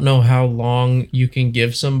 and I don't know how long you can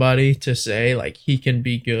give somebody to say like he can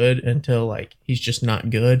be good until like he's just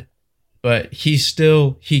not good, but he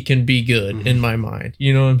can be good in my mind.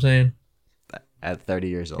 You know what I'm saying? At 30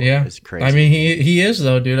 years old, yeah, it's crazy. I mean, he is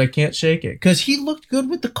though, dude. I can't shake it because he looked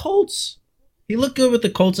good with the Colts. He looked good with the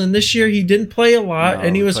Colts, and this year he didn't play a lot,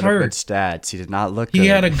 and he was hurt. Good stats. He did not look good. He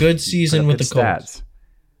had a good season with the Colts.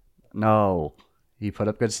 No, he put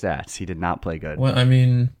up good stats. He did not play good. Well, I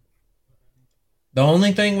mean, the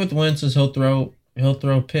only thing with Wentz is he'll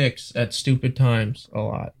throw picks at stupid times a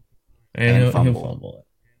lot, and he'll fumble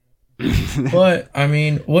it. But I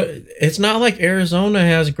mean, it's not like Arizona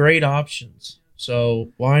has great options,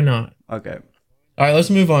 so why not? Okay. All right, let's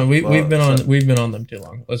move on. We've been on them too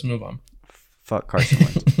long. Let's move on. Fuck Carson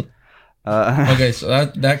Wentz. Okay, so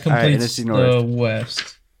that completes the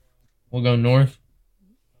West. We'll go north.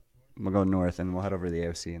 We'll go north, and we'll head over to the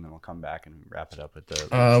AFC, and then we'll come back and wrap it up with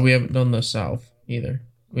the. We haven't done the South either.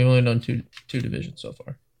 We've only done two divisions so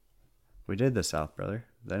far. We did the South, brother.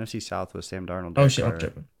 The NFC South was Sam Darnold. Oh shit, I'm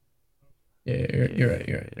tripping. Yeah, you're right.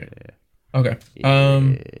 Yeah. Okay.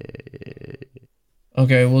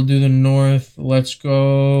 Okay, we'll do the North. Let's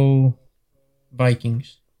go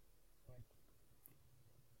Vikings.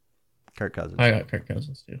 Kirk Cousins. I got Kirk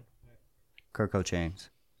Cousins too. Kirk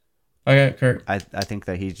O'Chains. I got Kirk. I think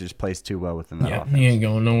that he just plays too well within that offense. He ain't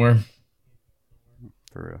going nowhere.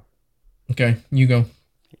 For real. Okay, you go.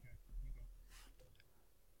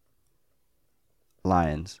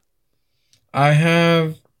 Lions.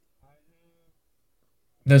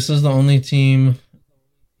 This is the only team.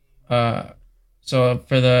 So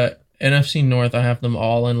for the NFC North, I have them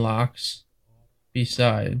all in locks.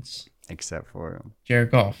 Besides except for him.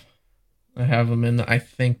 Jared Goff, I have him in. I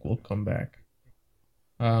think will come back.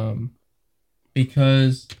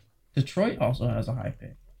 Because Detroit also has a high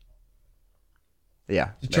pick. Yeah.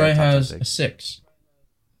 Detroit has a 6.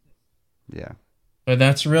 Yeah. But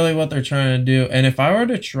that's really what they're trying to do. And if I were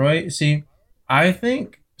Detroit, see, I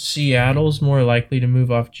think Seattle's more likely to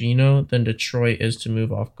move off Geno than Detroit is to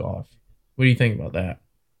move off Goff. What do you think about that?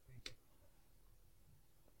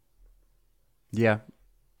 Yeah,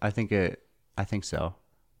 I think so.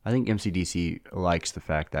 I think MCDC likes the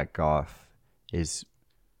fact that Goff is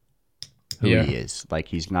who he is. Like,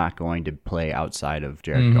 he's not going to play outside of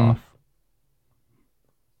Jared Goff.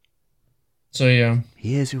 So, yeah.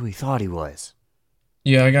 He is who he thought he was.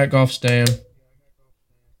 Yeah, I got Goff staying.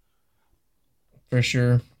 For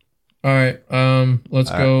sure. All right, let's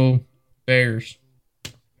go Bears.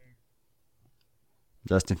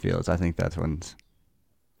 Justin Fields, I think that's one's...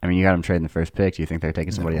 I mean, you got him trading the first pick. Do you think they're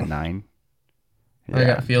taking somebody at 9? Yeah. I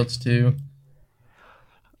got Fields too.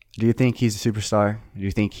 Do you think he's a superstar? Do you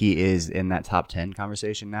think he is in that top 10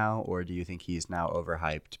 conversation now? Or do you think he's now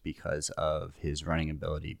overhyped because of his running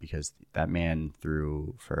ability? Because that man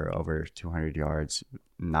threw for over 200 yards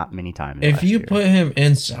not many times. If you put him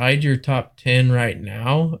inside your top 10 right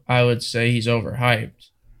now, I would say he's overhyped.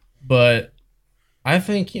 But I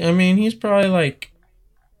think, I mean, he's probably like...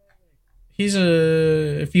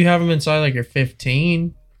 if you have him inside like your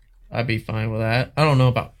 15, I'd be fine with that. I don't know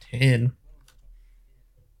about 10.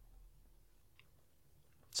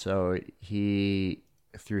 So he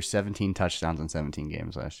threw 17 touchdowns in 17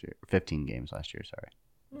 games last year. 15 games last year, sorry.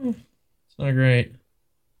 It's not great.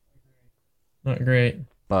 Not great.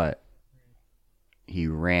 But he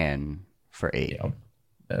ran for 8. Yeah,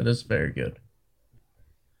 that is very good.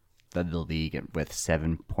 Led the league with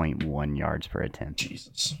 7.1 yards per attempt.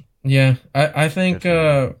 Jesus. Yeah, I think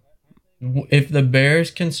if the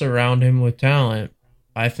Bears can surround him with talent,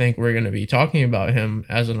 I think we're going to be talking about him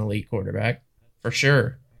as an elite quarterback for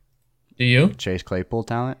sure. Do you? Chase Claypool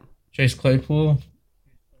talent? Chase Claypool?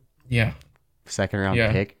 Yeah. Second round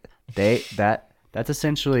pick. That's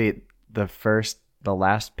essentially the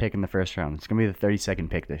last pick in the first round. It's going to be the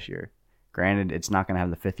 32nd pick this year. Granted, it's not going to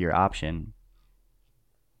have the 5th-year option.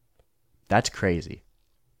 That's crazy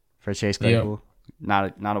for Chase Claypool. Yep.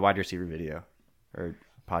 Not a wide receiver video or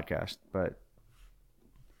podcast, but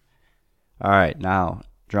all right. Now,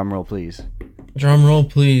 drum roll, please. Drum roll,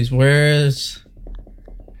 please. Who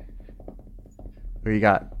you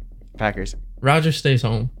got? Packers. Rodgers stays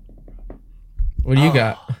home. What do you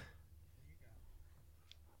got?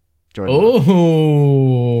 Jordan.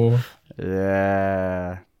 Oh.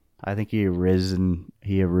 Yeah. I think he risen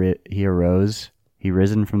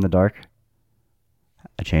from the dark.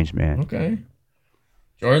 A changed man. Okay.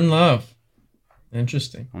 Jordan Love.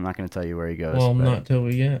 Interesting. I'm not going to tell you where he goes. Well, not till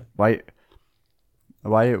we get. Why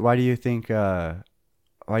do you think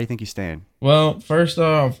he's staying? Well, first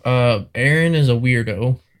off, Aaron is a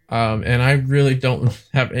weirdo. And I really don't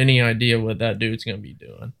have any idea what that dude's going to be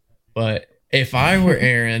doing. But if I were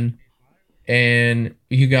Aaron and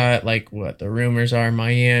you got the rumors are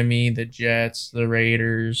Miami, the Jets, the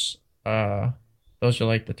Raiders, those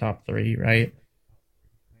are the top 3, right?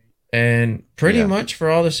 And pretty much for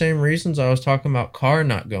all the same reasons I was talking about Carr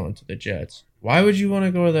not going to the Jets. Why would you want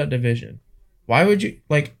to go to that division? Why would you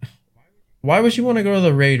want to go to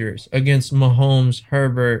the Raiders against Mahomes,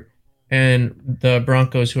 Herbert, and the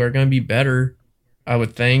Broncos, who are going to be better, I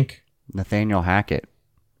would think? Nathaniel Hackett.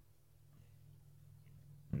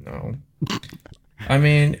 No. I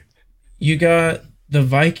mean, you got the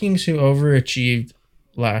Vikings, who overachieved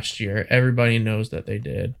last year. Everybody knows that they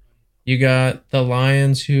did. You got the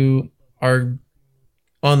Lions, who are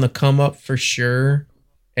on the come up for sure,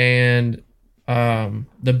 and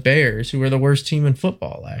the Bears, who were the worst team in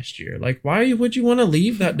football last year. Why would you want to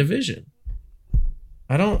leave that division?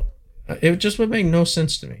 It just would make no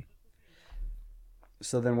sense to me.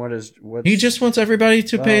 So then what's he just wants everybody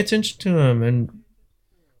to pay attention to him, and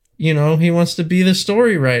he wants to be the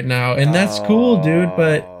story right now, and that's cool, dude,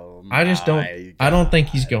 but I don't think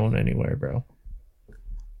he's going anywhere, bro.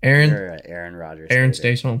 Aaron Rodgers. Aaron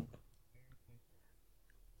stays home.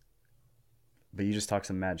 But you just talk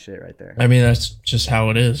some mad shit right there. I mean, that's just how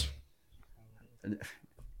it is.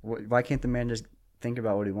 Why can't the man just think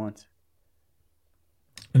about what he wants?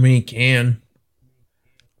 I mean, he can.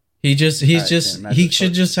 He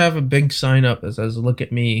should just have a big sign up that says, "Look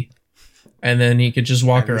at me," and then he could just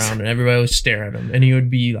walk around and everybody would stare at him, and he would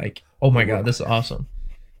be like, "Oh my god, this is awesome."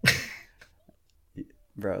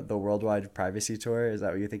 Bro, the worldwide privacy tour, is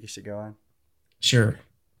that what you think you should go on? Sure.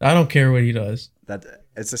 I don't care what he does.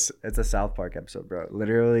 It's a South Park episode, bro.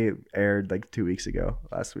 Literally aired like 2 weeks ago,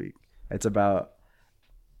 last week. It's about,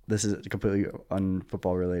 this is completely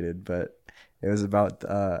unfootball related, but it was about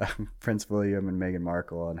Prince William and Meghan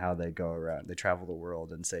Markle and how they go around, they travel the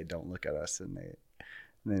world and say, "Don't look at us," and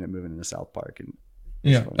they end up moving into South Park. And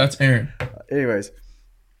yeah, that's Aaron. Anyways,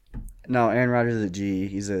 no, Aaron Rodgers is a G.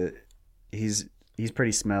 He's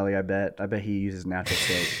pretty smelly. I bet he uses natural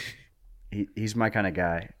soap. He's my kind of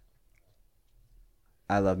guy.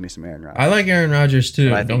 I love me some Aaron Rodgers. I like Aaron Rodgers too.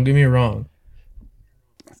 Don't get me wrong.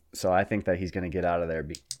 So I think that he's going to get out of there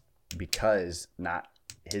because not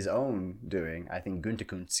his own doing. I think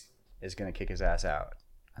Gutekunst is going to kick his ass out.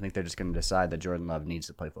 I think they're just going to decide that Jordan Love needs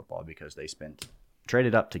to play football because they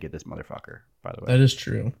traded up to get this motherfucker, by the way. That is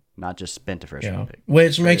true. Not just spent a first round pick.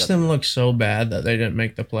 Which makes them look so bad that they didn't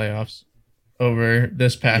make the playoffs over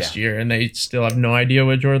this past year, and they still have no idea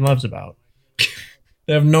what Jordan Love's about.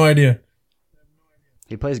 They have no idea.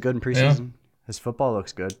 He plays good in preseason. Yeah. His football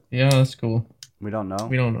looks good. Yeah, that's cool. We don't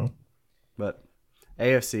know. But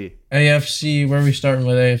AFC. Where are we starting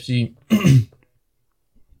with AFC?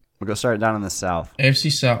 We'll go start down in the South.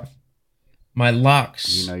 AFC South. My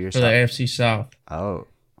locks for the AFC South. Oh.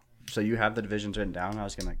 So you have the divisions written down? I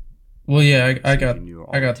was going to... Well, yeah, I got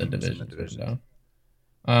the divisions written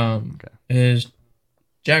down. Is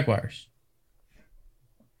Jaguars.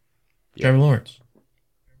 Yeah. Trevor Lawrence.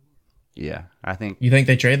 Yeah, I think... You think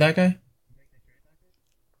they trade that guy?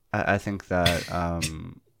 I think that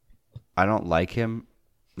I don't like him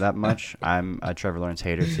that much. I'm a Trevor Lawrence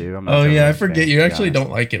hater too. I forget you actually don't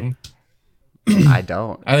like him. I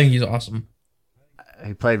don't. I think he's awesome.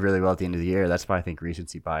 He played really well at the end of the year. That's why I think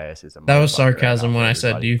recency bias is. That was sarcasm when I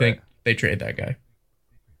said, "Do you think they trade that guy?"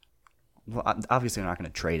 Well, obviously, we're not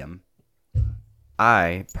going to trade him.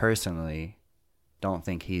 I personally don't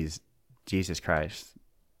think he's Jesus Christ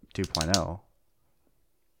 2.0.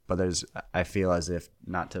 But I feel as if,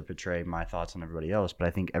 not to portray my thoughts on everybody else, but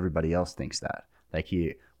I think everybody else thinks that. Like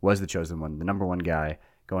he was the chosen one, the number one guy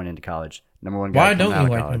going into college, number one guy coming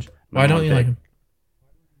out of college. Why don't you like him?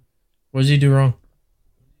 What does he do wrong?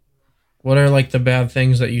 What are like the bad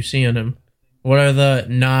things that you see in him? What are the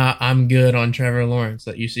I'm good on Trevor Lawrence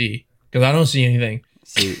that you see? Because I don't see anything.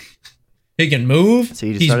 See, he can move.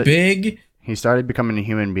 He's big. He started becoming a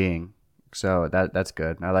human being. So that's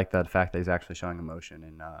good. And I like that fact that he's actually showing emotion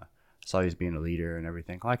and saw he's being a leader and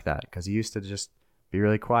everything like that. Because he used to just be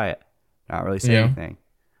really quiet, not really say anything.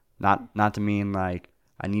 Not to mean like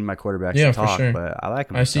I need my quarterbacks to talk, but I like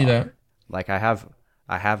him. I see that. Like I have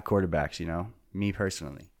quarterbacks, you know, me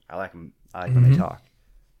personally. I like them. I like when they talk.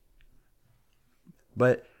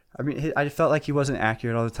 But I mean, I felt like he wasn't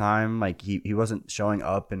accurate all the time. Like he wasn't showing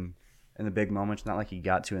up in the big moments, not like he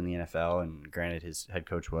got to in the NFL. And granted, his head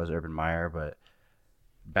coach was Urban Meyer, but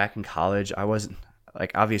back in college, I wasn't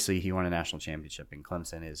like, obviously he won a national championship and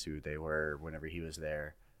Clemson is who they were whenever he was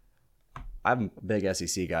there. I'm a big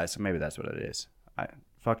SEC guy, so maybe that's what it is.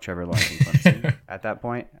 Fuck Trevor Lawrence and Clemson. At that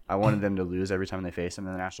point, I wanted them to lose every time they faced him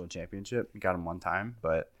in the national championship. We got him one time,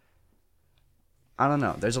 but I don't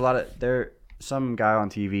know. There's some guy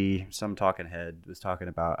on TV, some talking head was talking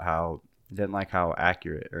about how didn't like how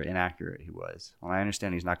accurate or inaccurate he was. Well, I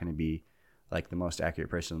understand he's not going to be like the most accurate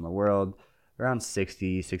person in the world. Around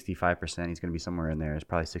 60, 65%, he's going to be somewhere in there. It's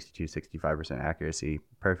probably 62, 65% accuracy.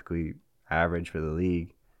 Perfectly average for the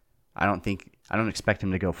league. I don't expect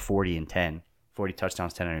him to go 40 and 10, 40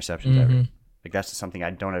 touchdowns, 10 interceptions ever. Like that's something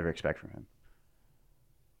I don't ever expect from him.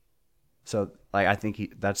 So like I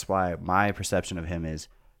think that's why my perception of him is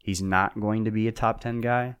he's not going to be a top 10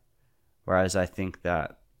 guy. Whereas I think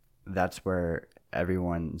that's where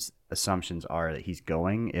everyone's assumptions are that he's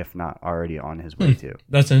going, if not already on his way to.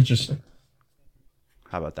 That's interesting.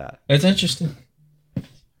 How about that? That's interesting.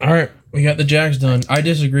 All right, we got the Jags done. I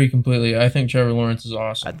disagree completely. I think Trevor Lawrence is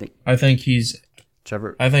awesome. I think he's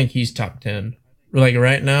top 10. Like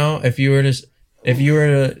right now, if you were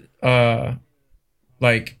to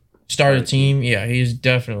like start a team, yeah, he's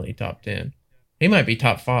definitely top 10. He might be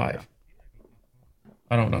top 5.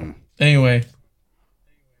 I don't know. Anyway,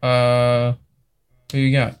 who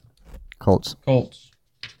you got? Colts.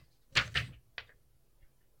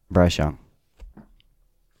 Bryce Young.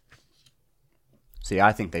 See,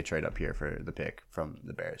 I think they trade up here for the pick from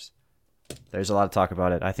the Bears. There's a lot of talk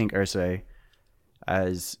about it. I think Irsay,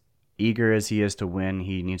 as eager as he is to win,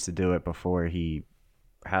 he needs to do it before he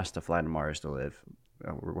has to fly to Mars to live.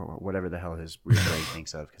 Whatever the hell his weird brain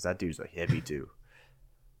thinks of, because that dude's a hippie too.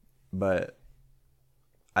 But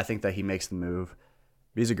I think that he makes the move.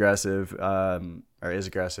 He's aggressive, or is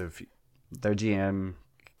aggressive. Their GM,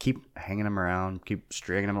 keep hanging him around, keep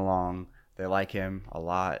stringing him along. They like him a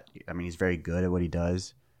lot. I mean, he's very good at what he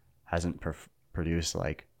does. Hasn't produced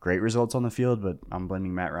like great results on the field, but I'm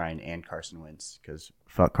blaming Matt Ryan and Carson Wentz because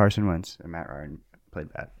fuck Carson Wentz and Matt Ryan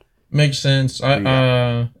played bad. Makes sense.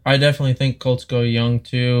 I definitely think Colts go young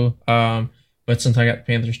too. But since I got the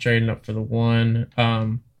Panthers trading up for the 1,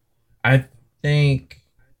 I think.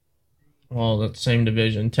 Well, that's the same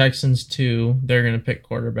division. Texans 2. They're gonna pick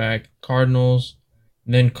quarterback. Cardinals,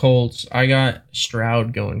 then Colts. I got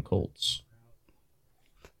Stroud going Colts.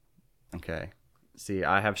 Okay. See,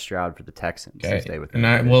 I have Stroud for the Texans. Okay. Stay with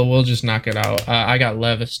And we'll just knock it out. I got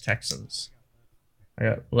Levis Texans. I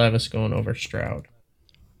got Levis going over Stroud.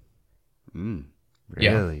 Really?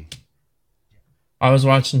 Yeah. I was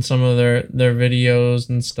watching some of their videos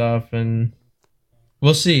and stuff, and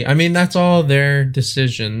we'll see. I mean, that's all their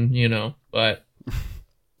decision, but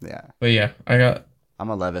yeah. But yeah, I'm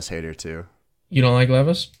a Levis hater too. You don't like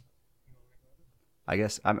Levis? I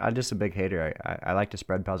guess I'm just a big hater. I like to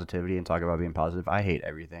spread positivity and talk about being positive. I hate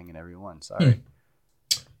everything and everyone. Sorry.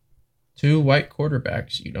 2 white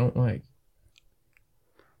quarterbacks you don't like.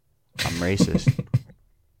 I'm racist.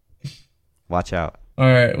 Watch out. All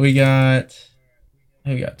right, we got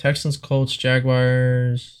Texans, Colts,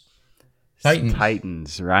 Jaguars,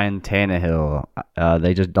 Titans. Ryan Tannehill.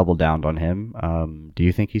 They just doubled down on him. Do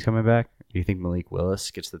you think he's coming back? Do you think Malik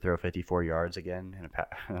Willis gets to throw 54 yards again in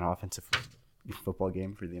an offensive football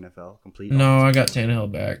game for the NFL? Complete. No, I got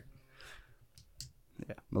Tannehill back.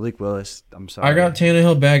 Yeah, Malik Willis. I'm sorry. I got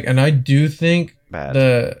Tannehill back, and I do think Bad.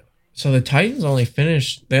 the Titans only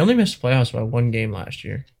missed playoffs by 1 game last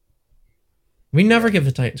year. We never give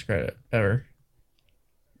the Titans credit ever.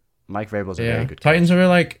 Mike Vrabel's a very good coach. Titans were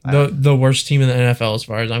like the worst team in the NFL as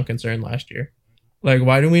far as I'm concerned last year. Like,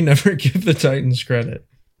 why do we never give the Titans credit?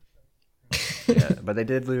 Yeah, but they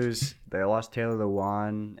did lose. They lost Taylor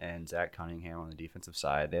Lewan and Zach Cunningham on the defensive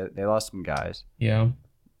side. They lost some guys. Yeah.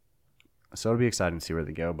 So it'll be exciting to see where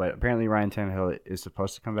they go. But apparently Ryan Tannehill is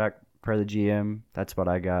supposed to come back per the GM. That's what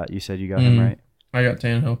I got. You said you got him, right? I got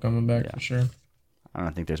Tannehill coming back for sure. I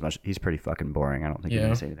don't think there's much. He's pretty fucking boring. I don't think you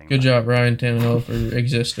can say anything. Good job, Ryan Tannehill, for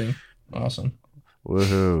existing. Awesome.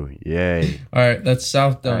 Woohoo! Yay! All right, that's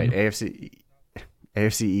South done. All right, AFC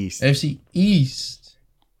East. AFC East.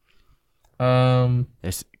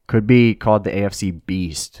 This could be called the AFC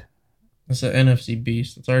Beast. It's an NFC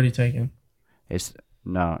Beast. It's already taken. It's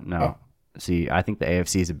no. Oh. See, I think the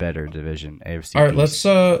AFC is a better division. AFC. All right, let's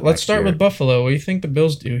start with Buffalo. What do you think the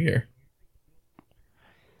Bills do here?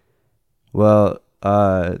 Well,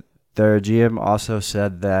 their GM also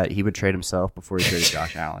said that he would trade himself before he traded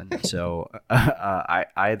Josh Allen. So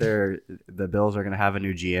either the Bills are going to have a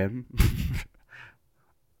new GM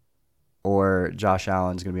or Josh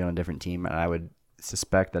Allen's going to be on a different team, and I would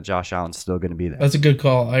suspect that Josh Allen's still going to be there. That's a good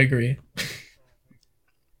call. I agree.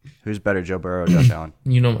 Who's better, Joe Burrow or Josh Allen?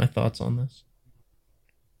 You know my thoughts on this.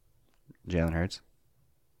 Jalen Hurts.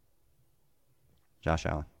 Josh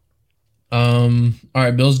Allen. All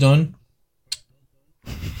right, Bills done.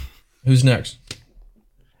 Who's next?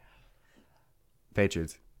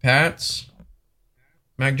 Patriots. Pats.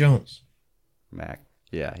 Mac Jones. Mac.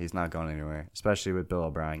 Yeah, he's not going anywhere, especially with Bill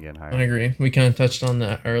O'Brien getting hired. I agree. We kind of touched on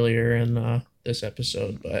that earlier in this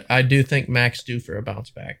episode, but I do think Mac's due for a bounce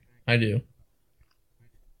back. I do.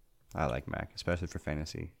 I like Mac, especially for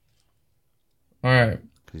fantasy. All right.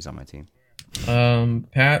 Because he's on my team.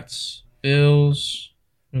 Pats, Bills.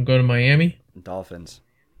 We'll go to Miami. Dolphins.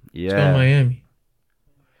 Let's go to Miami.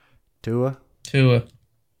 Tua.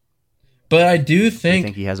 But I do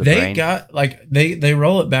think he has a they brain? got they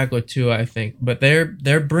roll it back with Tua, I think. But they're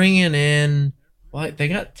bringing in they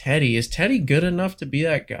got Teddy. Is Teddy good enough to be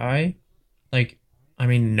that guy?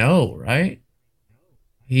 No, right?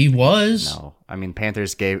 He was. No, I mean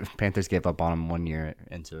Panthers gave up on him 1 year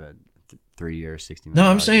into a 3 year, $60 million. No,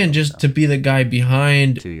 I'm saying just to be the guy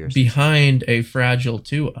behind 2 years. Behind a fragile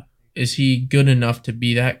Tua. Is he good enough to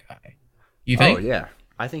be that guy? You think? Oh yeah,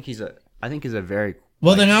 I think he's a very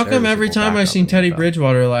well. Then how come every time I seen Teddy NFL?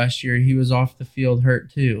 Bridgewater last year, he was off the field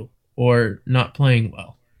hurt too, or not playing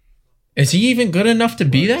well? Is he even good enough to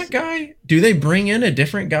be that guy? Do they bring in a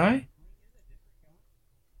different guy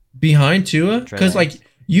behind Tua? Because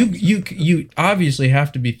you obviously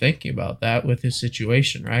have to be thinking about that with his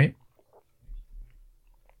situation, right?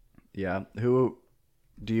 Yeah. Who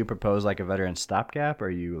do you propose, like a veteran stopgap, or are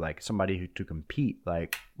you like somebody who to compete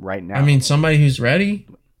like right now? I mean, somebody who's ready.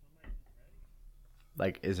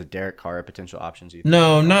 Like, is a Derek Carr a potential option?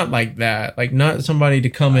 No, not like that. Like, not somebody to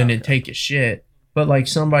come in and take a shit, but like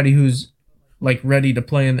somebody who's like ready to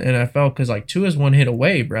play in the NFL. Because like Tua's one hit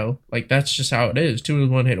away, bro. Like that's just how it is. Tua's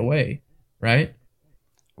one hit away, right?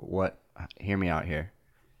 What? Hear me out here.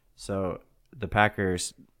 So the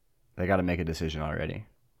Packers, they got to make a decision already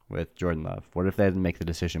with Jordan Love. What if they had to make the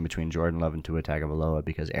decision between Jordan Love and Tua Tagovailoa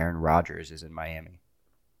because Aaron Rodgers is in Miami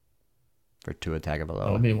for Tua Tagovailoa?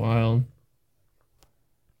 That would be wild.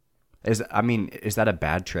 Is that a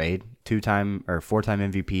bad trade? 2-time or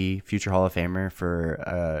 4-time MVP, future Hall of Famer for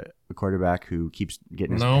a quarterback who keeps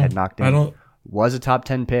getting his head knocked in. Was a top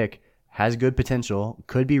 10 pick, has good potential,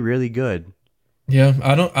 could be really good. Yeah,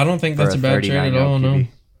 I don't think that's a bad trade at all. No,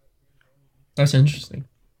 that's interesting.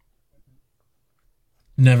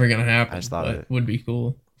 Never gonna happen. I just thought it would be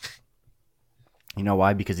cool. You know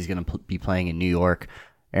why? Because he's gonna be playing in New York.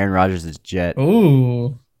 Aaron Rodgers is Jet.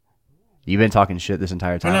 Ooh. You've been talking shit this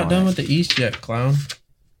entire time. We're not done with the East yet, clown.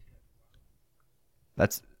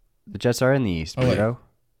 The Jets are in the East, bro.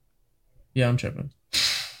 Yeah, I'm tripping.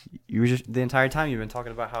 You were just the entire time you've been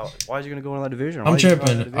talking about why is he gonna go in that division? I'm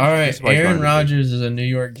tripping. All right, Aaron Rodgers is a New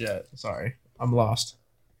York Jet. Sorry, I'm lost.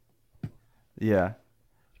 Yeah,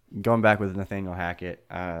 going back with Nathaniel Hackett,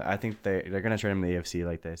 I think they're gonna trade him to the AFC,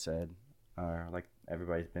 like they said, like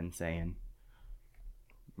everybody's been saying.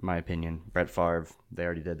 My opinion, Brett Favre, they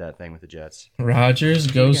already did that thing with the Jets. Rodgers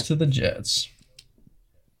goes to the Jets.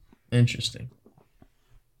 Interesting.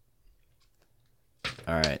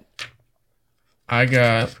 All right. I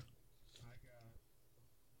got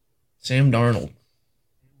Sam Darnold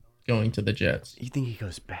going to the Jets. You think he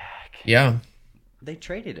goes back? Yeah. They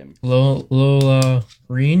traded him. Little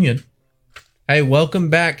reunion. Hey, welcome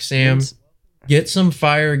back, Sam. Get some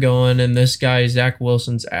fire going in this guy Zach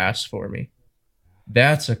Wilson's ass for me.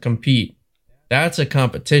 That's a compete. That's a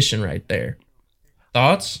competition right there.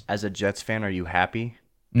 Thoughts? As a Jets fan, are you happy?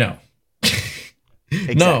 No.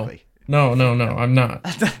 Exactly. No, I'm not.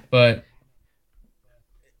 But,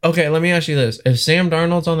 okay, let me ask you this. If Sam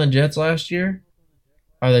Darnold's on the Jets last year,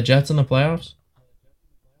 are the Jets in the playoffs?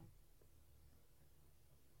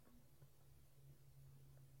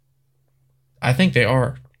 I think they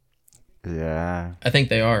are. Yeah. I think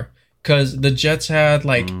they are. Because the Jets had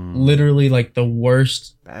literally the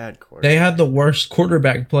worst. Bad quarterback. They had the worst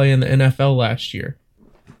quarterback play in the NFL last year.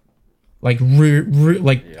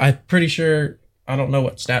 I'm pretty sure, I don't know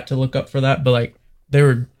what stat to look up for that, but they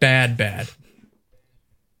were bad.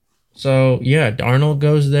 So yeah, Darnold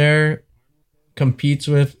goes there, competes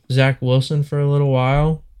with Zach Wilson for a little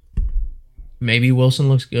while. Maybe Wilson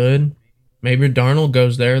looks good. Maybe Darnold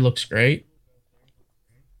goes there, looks great.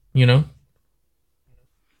 You know?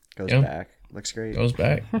 Goes back. Looks great. Goes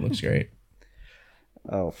back. Looks great.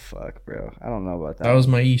 Oh, fuck, bro. I don't know about that. That was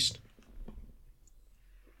my East.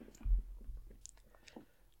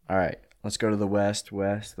 All right. Let's go to the West.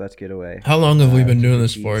 Let's get away. How long have we been doing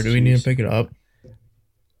this for? Do we need to pick it up?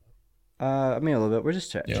 A little bit. We're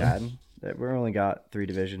just chatting. We've only got 3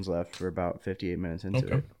 divisions left. We're about 58 minutes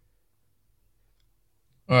into it.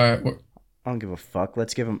 All right. I don't give a fuck.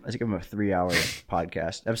 Let's give him a 3-hour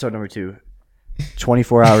podcast. Episode number 2.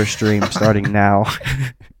 24-hour stream starting now.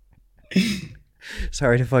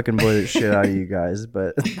 Sorry to fucking blow the shit out of you guys,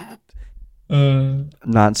 but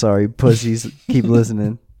not sorry, pussies. Keep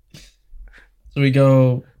listening. So we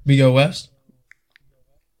go west?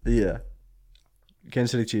 Yeah.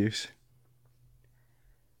 Kansas City Chiefs.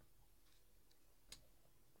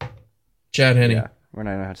 Chad Henne. Yeah, we're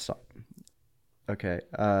not gonna have to stop. Okay.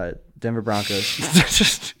 Denver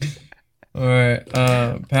Broncos. All right.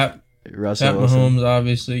 Pat Mahomes,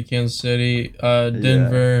 obviously. Kansas City.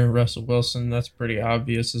 Denver. Russell Wilson. That's pretty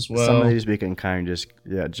obvious as well. Some of these we can kind of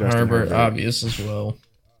Justin Herbert. Obvious as well.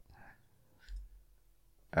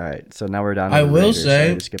 All right, so now we're down to I the will Raiders,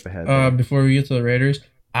 say, so skip ahead before we get to the Raiders,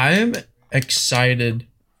 I am excited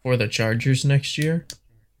for the Chargers next year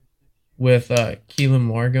with Keelan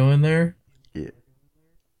Moore going there. Yeah.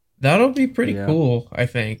 That'll be pretty cool, I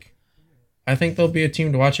think. I think they'll be a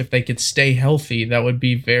team to watch if they could stay healthy. That would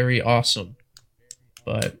be very awesome.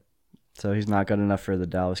 But so he's not good enough for the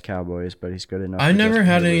Dallas Cowboys, but he's good enough. I never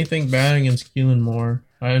had anything bad against Keelan Moore.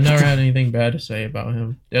 I never had anything bad to say about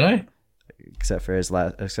him. Did I? Except for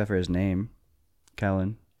his name,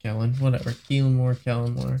 Kellen, whatever. Keelan Moore,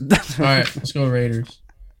 Kellen Moore. All right, let's go Raiders.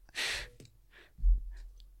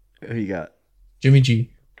 Who you got? Jimmy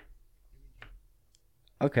G.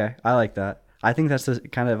 Okay, I like that. I think that's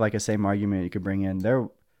kind of like a same argument you could bring in. They're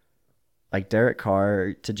like Derek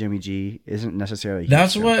Carr to Jimmy G isn't necessarily.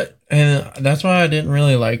 That's why I didn't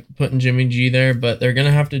really like putting Jimmy G there, but they're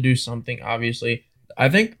gonna have to do something. Obviously, I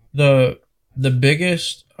think the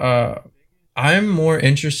biggest. I'm more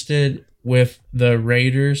interested with the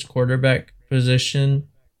Raiders quarterback position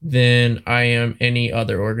than I am any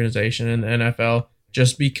other organization in the NFL,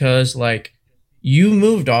 just because you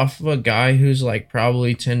moved off of a guy who's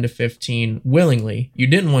probably 10 to 15 willingly. You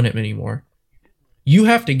didn't want him anymore. You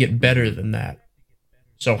have to get better than that.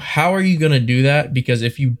 So how are you going to do that? Because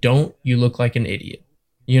if you don't, you look like an idiot.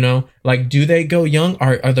 Like, do they go young?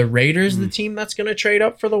 Are the Raiders the team that's going to trade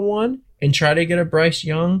up for the one and try to get a Bryce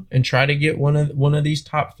Young and try to get one of these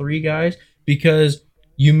top 3 guys? Because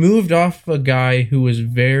you moved off a guy who was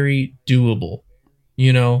very doable.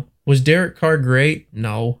 Was Derek Carr great?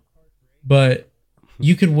 No, but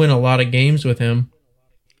you could win a lot of games with him.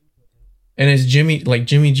 And as Jimmy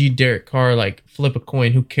G, Derek Carr, like, flip a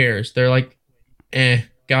coin. Who cares? They're like,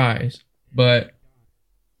 guys. But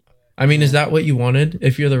I mean, is that what you wanted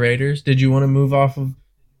if you're the Raiders? Did you want to move off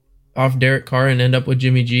Derek Carr and end up with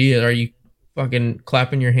Jimmy G? Are you fucking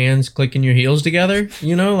clapping your hands, clicking your heels together?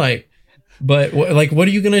 But what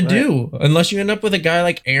are you going to do? Unless you end up with a guy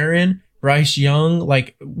like Aaron, Bryce Young,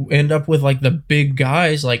 like, end up with, like, the big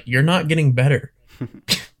guys, like, you're not getting better.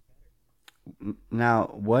 Now,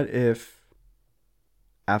 what if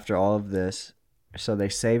after all of this, so they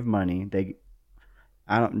save money,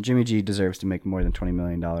 Jimmy G deserves to make more than $20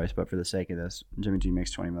 million, but for the sake of this, Jimmy G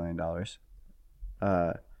makes $20 million.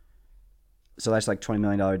 So that's like $20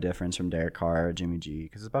 million difference from Derek Carr or Jimmy G,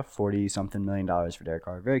 because it's about $40-something million for Derek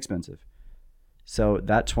Carr. Very expensive. So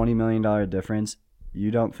that $20 million difference,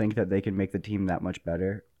 you don't think that they could make the team that much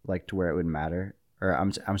better, like to where it would matter? Or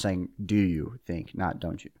I'm saying, do you think, not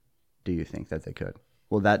don't you? Do you think that they could?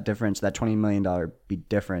 Will that difference, that $20 million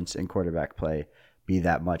difference in quarterback play, be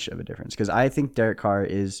that much of a difference? Because I think Derek Carr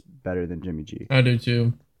is better than Jimmy G. I do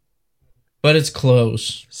too. But it's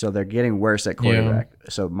close. So they're getting worse at quarterback. Yeah.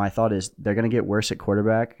 So my thought is they're going to get worse at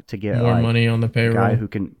quarterback to get more money on the payroll. A guy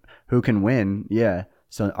who can win. Yeah.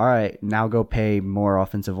 So all right, now go pay more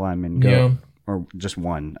offensive linemen. Or just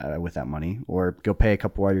one with that money, or go pay a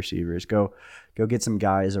couple wide receivers. Go get some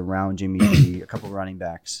guys around Jimmy G, a couple running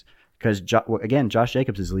backs. Because, again, Josh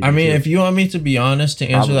Jacobs is leaving. I mean, if you want me to be honest, to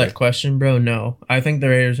answer that question, bro, no. I think the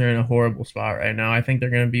Raiders are in a horrible spot right now. I think they're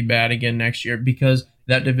going to be bad again next year because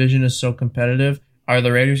that division is so competitive. Are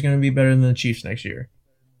the Raiders going to be better than the Chiefs next year?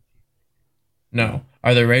 No.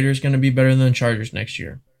 Are the Raiders going to be better than the Chargers next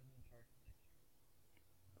year?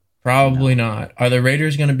 Probably not. Are the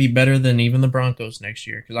Raiders going to be better than even the Broncos next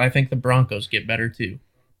year? Because I think the Broncos get better too.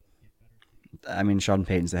 I mean, Sean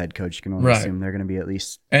Payton's the head coach. You can only assume they're going to be at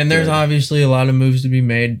least. And there's obviously a lot of moves to be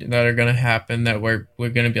made that are going to happen that we're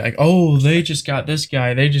going to be like, oh, they just got this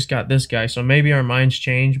guy. They just got this guy. So maybe our minds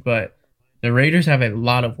change, but the Raiders have a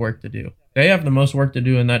lot of work to do. They have the most work to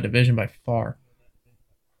do in that division by far.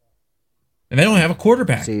 And they don't have a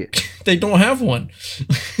quarterback. See, they don't have one.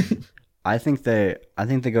 I think they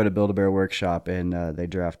go to Build-A-Bear Workshop and they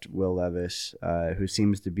draft Will Levis, who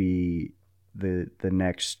seems to be the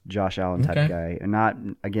next Josh Allen type guy. And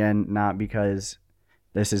not because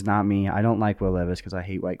this is not me. I don't like Will Levis because I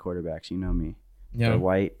hate white quarterbacks. You know me. Yeah. They're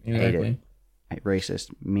white, exactly. Hate it.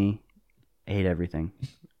 Racist. Me, hate everything.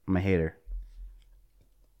 I'm a hater.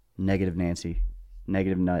 Negative Nancy.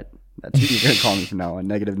 Negative nut. That's what you're going to call me from now on.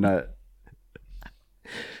 Negative nut.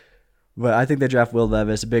 But I think they draft Will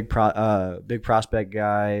Levis, a big prospect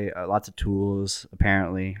guy, lots of tools.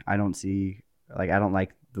 Apparently, I don't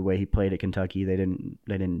like the way he played at Kentucky. They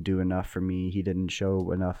didn't do enough for me. He didn't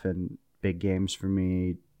show enough in big games for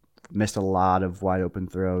me. Missed a lot of wide open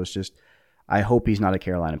throws. Just, I hope he's not a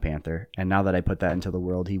Carolina Panther. And now that I put that into the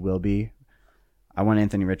world, he will be. I want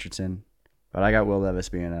Anthony Richardson, but I got Will Levis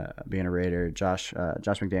being a Raider. Josh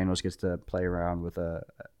McDaniels gets to play around with a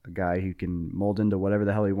guy who can mold into whatever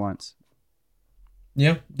the hell he wants.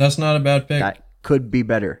 Yeah, that's not a bad pick. That could be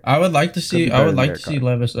better. I would like to see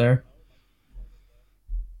Levis there.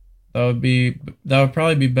 That would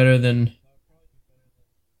probably be better than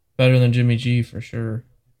Jimmy G for sure.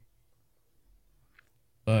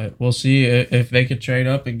 But we'll see if they could trade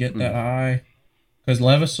up and get that high, because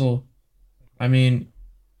Levis will. I mean,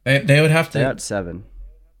 they would have to. They're at 7.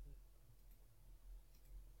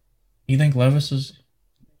 You think Levis is?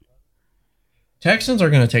 Texans are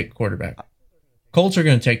going to take quarterback. Colts are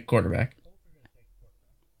going to take quarterback.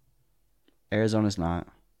 Arizona's not.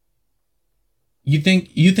 You think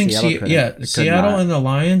Seattle and the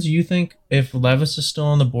Lions, you think if Levis is still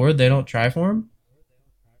on the board, they don't try for him?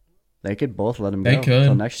 They could both let him go. They could.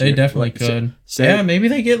 Until next year. They definitely could. Yeah, maybe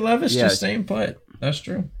they get Levis just staying put. That's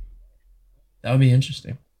true. That would be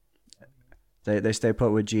interesting. They stay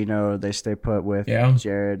put with Geno. They stay put with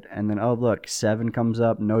Jared. And then, 7 comes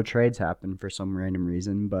up. No trades happen for some random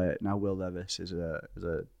reason. But now Will Levis is a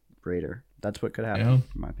Raider. That's what could happen, in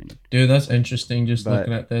my opinion. Dude, that's interesting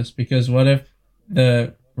looking at this. Because what if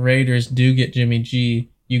the Raiders do get Jimmy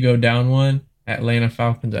G, you go down 1, Atlanta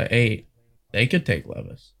Falcons at 8. They could take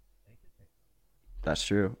Levis. That's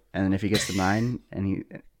true. And then if he gets to 9 and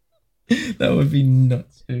That would be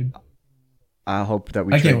nuts, dude. I hope that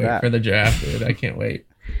we I trade can't wait back. for the draft, dude. I can't wait.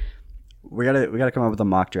 We gotta come up with a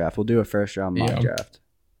mock draft. We'll do a first round mock Yeah. draft.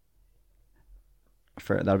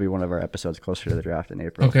 That'll be one of our episodes closer to the draft in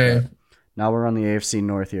April. Okay. But now we're on the AFC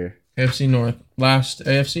North here. AFC North. Last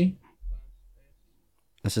AFC?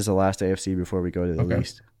 This is the last AFC before we go to the Okay.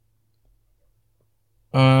 least.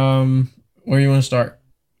 Where you want to start?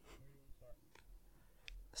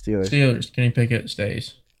 Steelers. Steelers. Kenny Pickett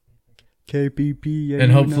stays. KPP. Yeah,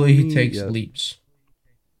 And you hopefully know he me. takes Yep. leaps.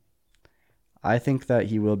 I think that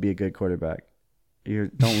he will be a good quarterback.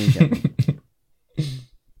 Don't weaken him.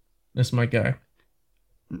 That's my guy.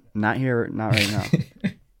 Not here, not right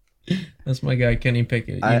now. That's my guy, Kenny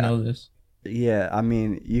Pickett. You know this. Yeah, I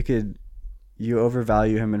mean, you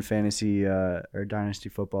overvalue him in fantasy or dynasty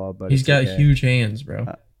football, but He's it's got okay. huge hands, bro.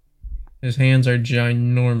 His hands are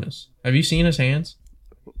ginormous. Have you seen his hands?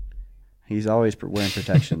 He's always wearing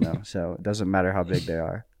protection though, so it doesn't matter how big they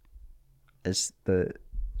are. It's the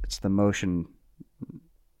motion,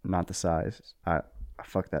 not the size. I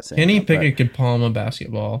fuck that saying. Kenny up, Pickett could palm a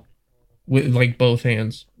basketball with like both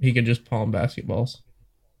hands. He could just palm basketballs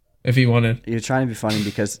if he wanted. You're trying to be funny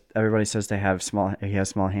because everybody says he has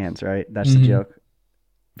small hands, right? That's the Mhm. joke.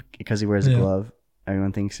 Because he wears a Yeah. glove,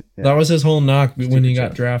 everyone thinks. Yeah. That was his whole knock when Stupid he got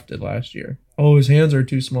joke. drafted last year. Oh, his hands are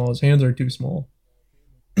too small. His hands are too small.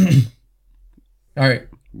 All right.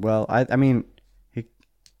 Well, I mean,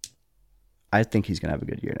 I think he's gonna have a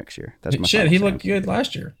good year next year. That's my Shit, final he stand. looked good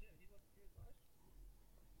last year.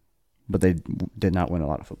 But they did not win a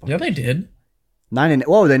lot of football. Yeah, they did. 9-8.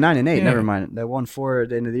 Whoa, they're 9-8. Yeah. Never mind. They won 4 at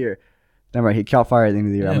the end of the year. Never mind. He caught fire at the end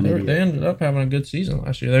of the year. Yeah, I'm an they idiot. ended up having a good season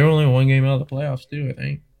last year. They were only one game out of the playoffs too, I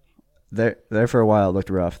think. There for a while. It looked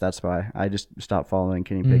rough. That's why I just stopped following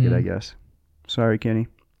Kenny Pickett. Mhm. I guess. Sorry, Kenny.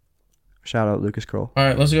 Shout out Lucas Kroll. All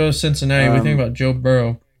right, let's go to Cincinnati. What do you think about Joe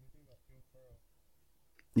Burrow?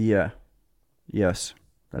 Yeah. Yes.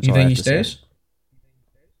 That's You all I think he have to say. stays?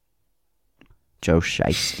 Joe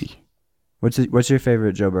Shiesty. What's your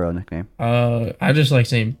favorite Joe Burrow nickname? I just like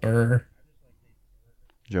saying Burr.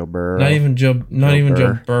 Joe Burrow. Not even Joe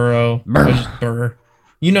Burrow. Burr. Just Burr.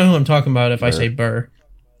 You know who I'm talking about if I say Burr.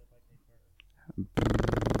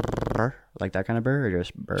 Burr? Like that kind of burr or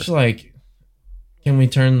just burr? Just like, can we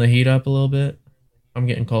turn the heat up a little bit? I'm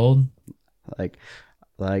getting cold.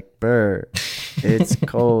 Like burr. It's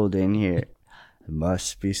cold in here. There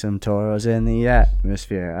must be some toros in the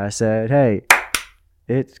atmosphere. I said, hey,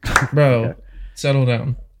 it's Bro, Okay. settle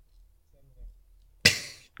down.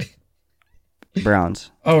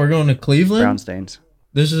 Browns. Oh, we're going to Cleveland? Brown stains.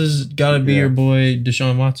 This has got to be Yeah. your boy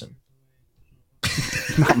Deshaun Watson.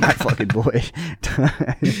 Not my fucking boy.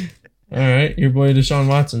 All right, your boy Deshaun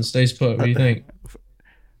Watson stays put. What do you think?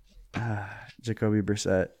 Jacoby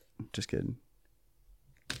Brissett. Just kidding.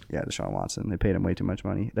 Yeah, Deshaun Watson. They paid him way too much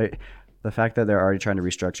money. The fact that they're already trying to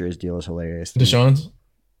restructure his deal is hilarious. to me. Deshaun's?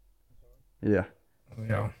 Yeah.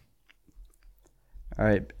 Yeah. All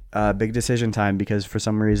right. Big decision time because for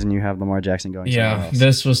some reason you have Lamar Jackson going somewhere Yeah, else.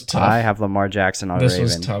 this was tough. I have Lamar Jackson on This Raven.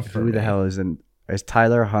 was tough for Who the me. hell is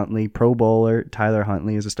Tyler Huntley, Pro Bowler Tyler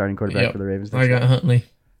Huntley is a starting quarterback Yep. for the Ravens? I got Huntley.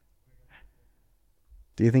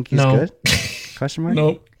 Do you think he's No. good? Question mark?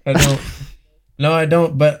 Nope, I don't. No, I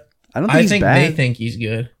don't, but I don't think I he's think bad. they think he's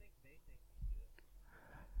good.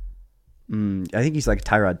 I think he's like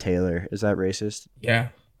Tyrod Taylor. Is that racist Yeah.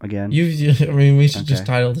 again? I mean, we should just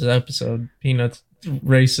Okay. title this episode Peanuts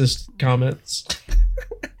Racist Comments.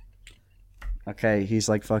 Okay, he's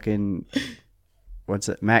like fucking. What's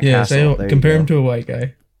it? Matt Yeah, Castle. There you compare go. him to a white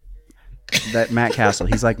guy. That Matt Castle.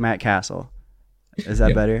 He's like Matt Castle. Is that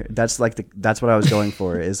Yeah. better? That's like that's what I was going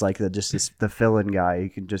for. Is like the fill-in guy you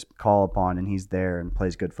can just call upon and he's there and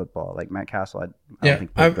plays good football. Like Matt Castle. I don't Yeah,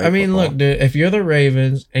 think played I great mean, football. look, dude, if you're the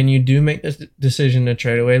Ravens and you do make this decision to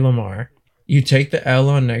trade away Lamar, you take the L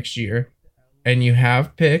on next year, and you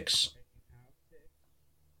have picks.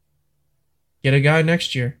 Get a guy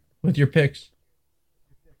next year with your picks.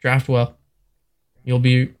 Draft well. You'll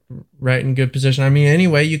be right in good position. I mean,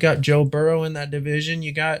 anyway, you got Joe Burrow in that division.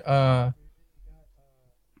 You got I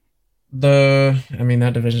mean,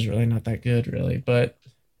 that division's really not that good, really, but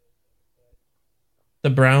the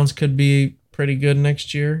Browns could be pretty good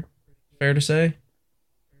next year. Fair to say.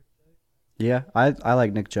 Yeah, I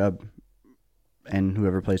like Nick Chubb, and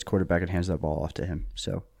whoever plays quarterback and hands that ball off to him.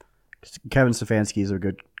 So Kevin Stefanski is a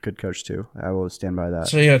good coach too. I will stand by that.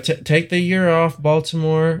 So yeah, take the year off,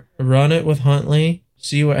 Baltimore. Run it with Huntley.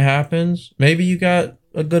 See what happens. Maybe you got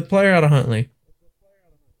a good player out of Huntley.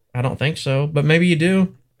 I don't think so, but maybe you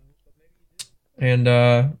do. And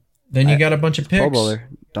then you got a bunch of Pro picks. Bowler.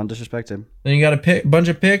 Don't disrespect him. Then you got a bunch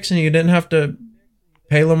of picks, and you didn't have to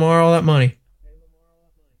Pay Lamar all that money.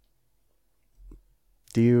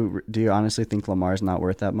 Do you honestly think Lamar's not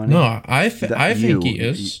worth that money? No, I think he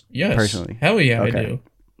is. Yes. Personally. Hell yeah, Okay. I do.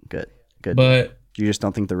 Good. But you just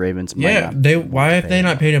don't think the Ravens might yeah, not why have they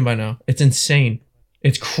not paid him by now? It's insane.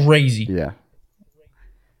 It's crazy. Yeah.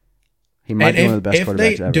 He might be one of the best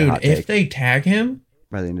quarterbacks ever. Dude, if they tag him,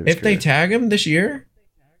 by the end of his if they tag him this year,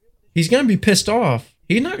 he's gonna be pissed off.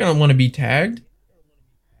 He's not gonna want to be tagged.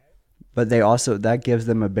 But that gives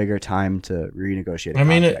them a bigger time to renegotiate. I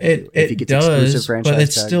mean, it does, but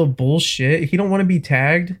it's still bullshit. He don't want to be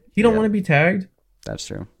tagged. He don't want to be tagged. That's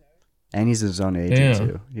true. And he's his own agent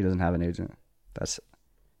too. He doesn't have an agent.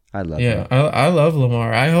 I love him. I love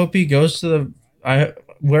Lamar. I hope he goes to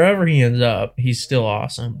wherever he ends up, he's still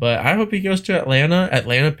awesome. But I hope he goes to Atlanta.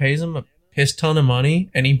 Atlanta pays him a piss ton of money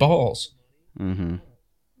and he balls. Mm-hmm.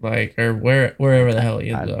 Or wherever the hell he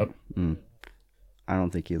ends up. I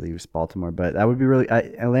don't think he leaves Baltimore, but that would be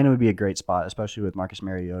Atlanta would be a great spot, especially with Marcus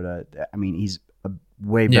Mariota. I mean, he's a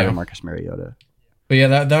way better Marcus Mariota. But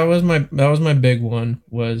yeah, that was my big one,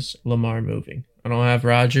 was Lamar moving. I don't have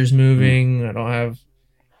Rodgers moving. I don't have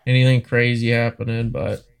anything crazy happening,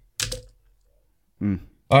 but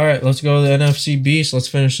all right, let's go to the NFC Beast. Let's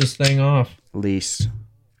finish this thing off.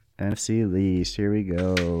 NFC Least. Here we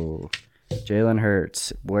go. Jalen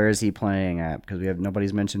Hurts, where is he playing at? Because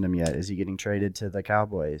nobody's mentioned him yet. Is he getting traded to the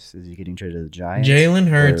Cowboys? Is he getting traded to the Giants? Jalen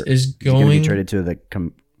Hurts is going to be traded to the.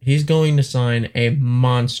 He's going to sign a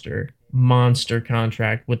monster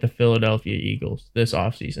contract with the Philadelphia Eagles this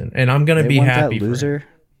offseason, and I'm gonna be happy.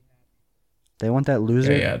 They want that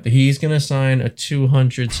loser. Yeah, he's gonna sign a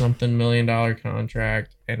 $200-something million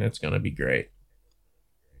contract, and it's gonna be great.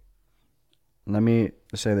 Let me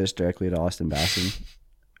say this directly to Austin Basson.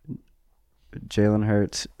 Jalen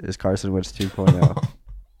Hurts is Carson Wentz 2.0.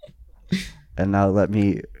 And now let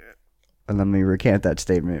me recant that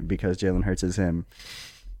statement because Jalen Hurts is him.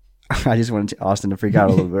 I just wanted Austin to freak out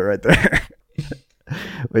a little bit right there.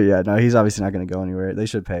 But yeah, no, he's obviously not going to go anywhere. They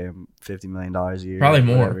should pay him $50 million a year. Probably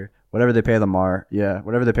more. Whatever they pay Lamar. Yeah,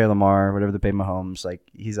 whatever they pay Mahomes, like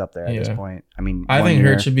he's up there at this point. I mean, I think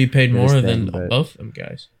Hurts should be paid more than both of them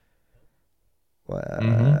guys.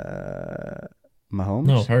 Mahomes?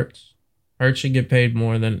 No, Hurts. Hurts should get paid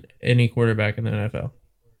more than any quarterback in the NFL.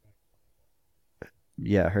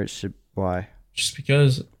 Yeah, Hurts should. Why? Just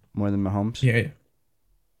because. More than Mahomes? Yeah.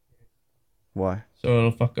 Why? So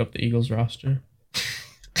it'll fuck up the Eagles roster.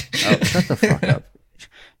 Oh, shut the fuck up.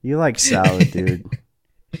 You like salad, dude.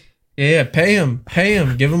 Yeah, pay him.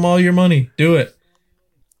 Give him all your money. Do it.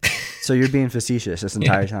 So you're being facetious this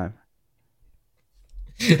entire time.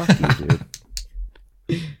 Fuck you, dude.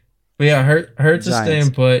 But yeah, Hurts is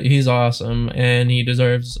staying put. He's awesome, and he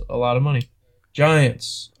deserves a lot of money.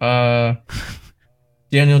 Giants. Daniel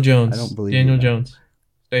Jones. I don't believe Daniel Jones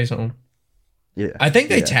stays home. Yeah, I think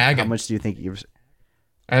they tag him. How much do you think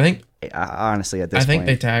I think honestly at this point, I think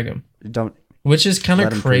they tag him. Which is kind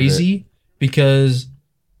of crazy because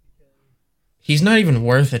he's not even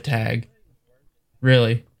worth a tag.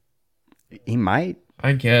 Really. He might.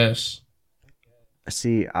 I guess.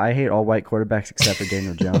 See, I hate all white quarterbacks except for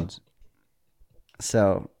Daniel Jones.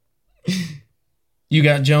 So you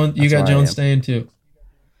got Jones. You got Jones staying too.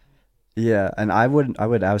 Yeah, and I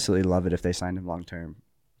would absolutely love it if they signed him long term.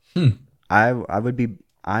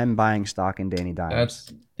 I'm buying stock in Danny Dimes.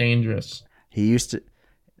 That's dangerous. He used to.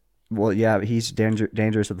 Well, yeah, he's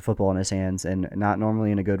dangerous with the football in his hands, and not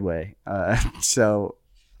normally in a good way. So,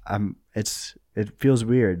 it feels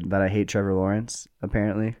weird that I hate Trevor Lawrence.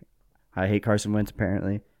 Apparently, I hate Carson Wentz.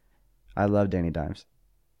 Apparently, I love Danny Dimes.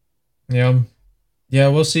 Yeah,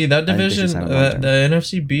 we'll see. That division, the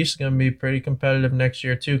NFC Beast, is going to be pretty competitive next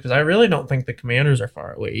year too. Because I really don't think the Commanders are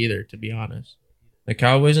far away either. To be honest, the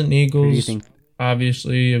Cowboys and Eagles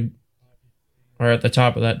obviously are at the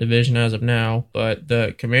top of that division as of now. But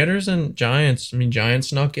the Commanders and Giants, Giants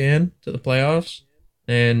snuck in to the playoffs,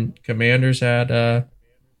 and Commanders had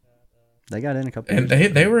they got in a couple. And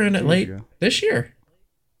they were in it late this year.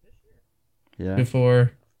 Yeah.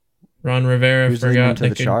 Before Ron Rivera forgot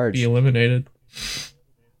they could be eliminated.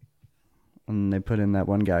 And they put in that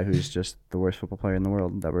one guy who's just the worst football player in the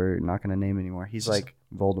world that we're not going to name anymore. He's like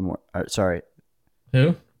Voldemort. Sorry.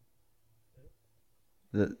 Who?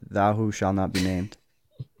 Thou who shall not be named.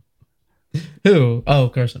 Who? Oh,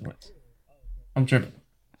 Carson Wentz. I'm tripping.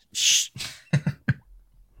 Shh.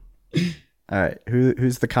 All right.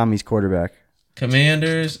 Who's the Commies quarterback?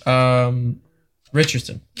 Commanders.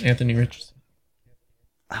 Richardson. Anthony Richardson.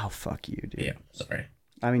 Oh, fuck you, dude. Yeah, sorry.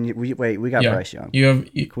 I mean, we got Bryce Young. Can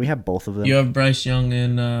we have both of them? You have Bryce Young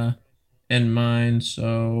in mind.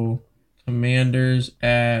 So Commanders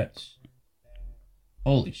at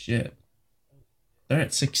Holy shit. They're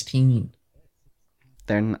at 16.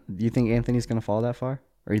 Do you think Anthony's going to fall that far?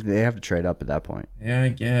 Or do they have to trade up at that point? Yeah, I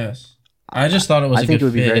guess. I just thought it was I a think good it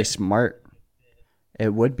would be very fit. smart.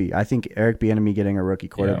 It would be. I think Eric Bieniemy getting a rookie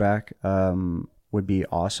quarterback would be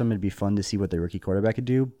awesome. It'd be fun to see what the rookie quarterback could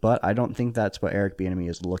do, but I don't think that's what Eric Bieniemy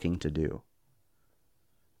is looking to do.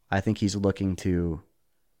 I think he's looking to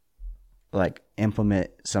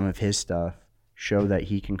implement some of his stuff, show that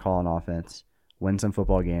he can call an offense, win some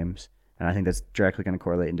football games, and I think that's directly going to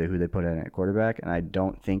correlate into who they put in at quarterback, and I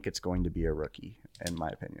don't think it's going to be a rookie, in my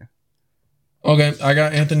opinion. Okay, I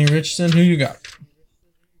got Anthony Richardson. Who you got?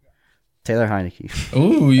 Taylor Heineke.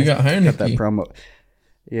 Ooh, you got Heineke. Got that promo.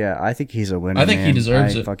 Yeah, I think he's a winner. I think he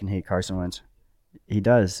deserves it. I fucking hate Carson Wentz. He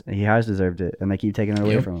does. He has deserved it, and they keep taking it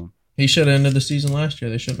away from him. He should have ended the season last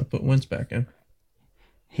year. They shouldn't have put Wentz back in.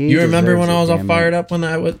 You remember when I was all fired up when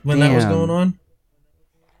that was going on?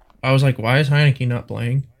 I was like, why is Heineke not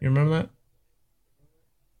playing? You remember that?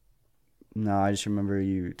 No, I just remember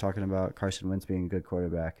you talking about Carson Wentz being a good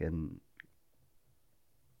quarterback. And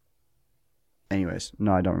anyways,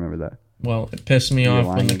 no, I don't remember that. Well, it pissed me off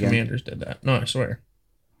when the again? Commanders did that. No, I swear.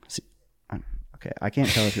 See, okay, I can't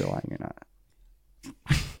tell if you're lying or not.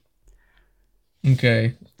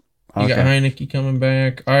 Okay. You got Heineke coming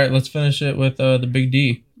back. All right, let's finish it with the Big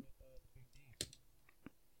D.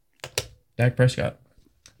 Dak Prescott.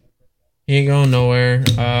 He ain't going nowhere.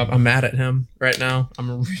 I'm mad at him right now.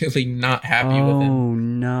 I'm really not happy with him. Oh,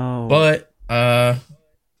 no. But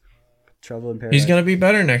trouble in paradise. He's going to be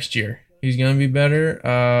better next year. He's going to be better.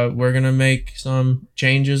 We're going to make some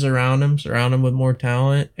changes around him, surround him with more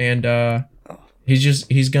talent, and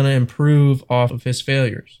he's going to improve off of his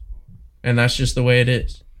failures. And that's just the way it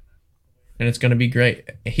is. And it's going to be great.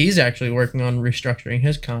 He's actually working on restructuring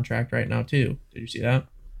his contract right now, too. Did you see that?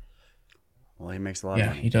 Well, he makes a lot of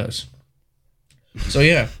money. Yeah, he does. So,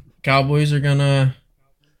 yeah, Cowboys are going to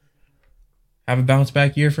have a bounce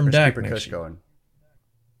back year from Dak Cooper next Kush year. going?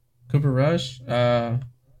 Cooper Rush?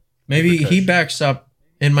 Maybe he backs up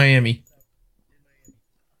in Miami.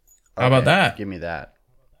 How about that? Give me that.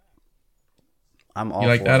 I'm all You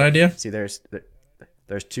like for that it. idea? See, there's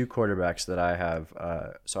two quarterbacks that I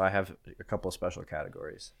have. So I have a couple of special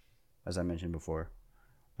categories, as I mentioned before.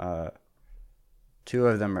 Two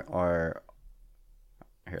of them are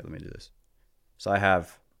here. Let me do this. So I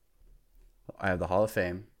have the Hall of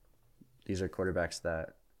Fame. These are quarterbacks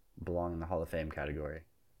that belong in the Hall of Fame category,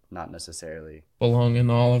 not necessarily Belong in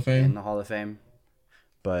the Hall of Fame? in the Hall of Fame,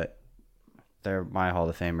 but they're my Hall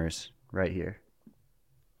of Famers right here.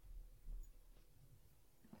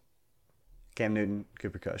 Cam Newton,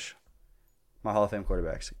 Cooper Kush. My Hall of Fame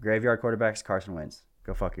quarterbacks. Graveyard quarterbacks, Carson Wentz.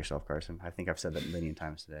 Go fuck yourself, Carson. I think I've said that a million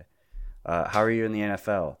times today. How are you in the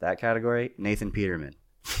NFL? That category, Nathan Peterman.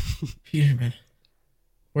 Peterman.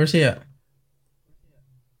 Where's he at?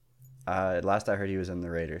 Last I heard, he was in the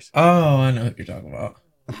Raiders. Oh, I know what you're talking about.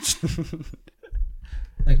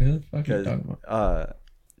 Like, who the fuck are you talking about?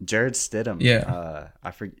 Jared Stidham. Yeah.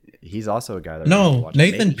 I forget. He's also a guy that. No,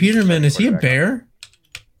 Nathan Peterman. Is he a Bear?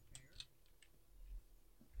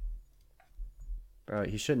 Bro,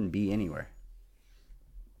 he shouldn't be anywhere.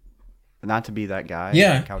 Not to be that guy.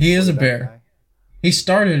 Yeah, he is a Bear. Guy. He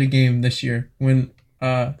started a game this year when.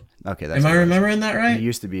 Okay, that's. Am I remembering that right? He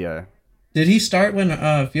used to be a. Did he start when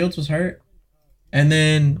Fields was hurt? And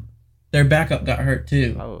then their backup got hurt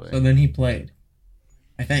too. Probably. So then he played.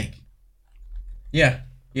 I think. Yeah,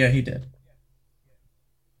 he did.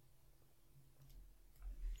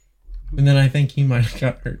 And then I think he might have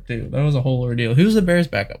got hurt too. That was a whole ordeal. Who's the Bears'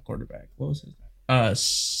 backup quarterback? What was his?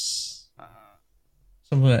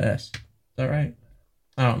 Something with an S. Is that right?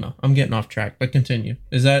 I don't know. I'm getting off track, but continue.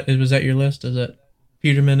 Was that your list? Is it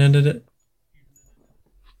Peterman ended it?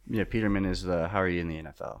 Yeah, Peterman is the. How are you in the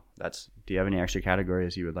NFL? Do you have any extra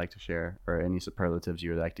categories you would like to share, or any superlatives you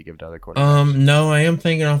would like to give to other quarterbacks? No, I am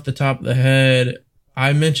thinking off the top of the head.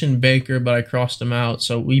 I mentioned Baker, but I crossed him out,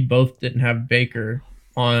 so we both didn't have Baker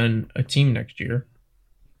on a team next year.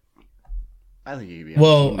 I think he'd be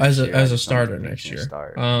on as a starter next year.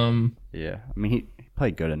 Yeah, I mean he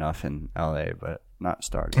played good enough in LA, but not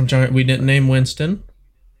starting. I'm trying. We didn't name Winston.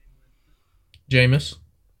 Jameis.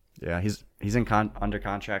 Yeah, he's under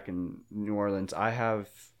contract in New Orleans. I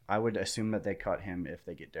would assume that they cut him if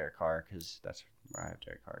they get Derek Carr, because that's where I have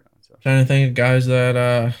Derek Carr on. So Trying to think of guys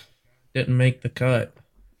that didn't make the cut.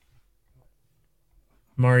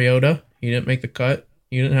 Mariota, he didn't make the cut.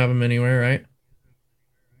 You didn't have him anywhere, right?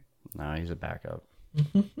 No, he's a backup.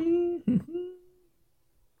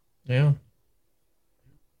 Yeah.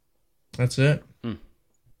 That's it.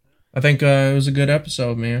 I think it was a good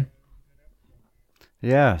episode, man.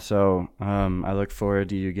 Yeah, so I look forward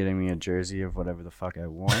to you getting me a jersey of whatever the fuck I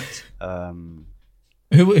want.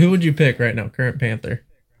 Who would you pick right now? Current Panther.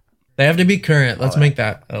 They have to be current. Let's Oh, make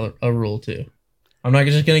that a rule too. I'm not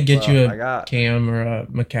just gonna get well, you I a got Cam or a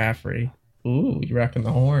McCaffrey. Ooh, you rocking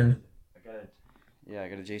the horn. I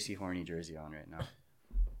got a JC Horny jersey on right now.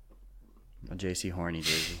 A JC Horny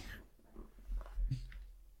jersey.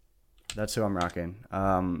 That's who I'm rocking.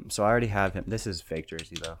 So I already have him. This is fake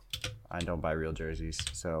jersey though. I don't buy real jerseys.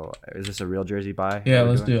 So is this a real jersey buy? Yeah,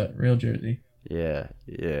 let's do it. Real jersey. Yeah.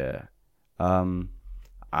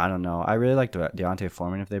 I don't know. I really like Deontay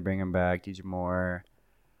Foreman if they bring him back. DJ Moore.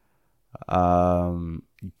 I'm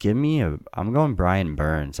going Brian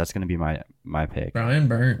Burns. That's gonna be my pick. Brian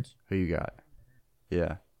Burns. Who you got?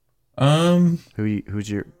 Yeah. Who's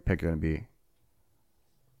your pick gonna be?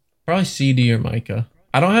 Probably CD or Micah.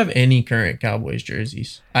 I don't have any current Cowboys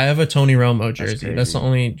jerseys. I have a Tony Romo jersey. That's the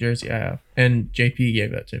only jersey I have, and JP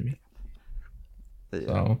gave that to me. Yeah.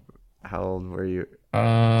 So, how old were you?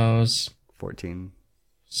 I was 14.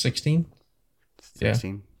 16.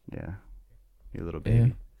 16. Yeah. You little baby. Yeah.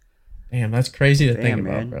 Damn, that's crazy to think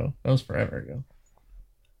about, man. bro. That was forever ago.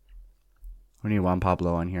 We need Juan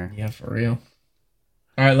Pablo on here. Yeah, for real.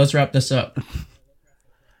 All right, let's wrap this up.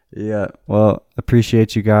 Yeah. Well,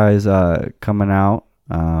 appreciate you guys coming out,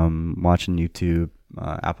 watching YouTube,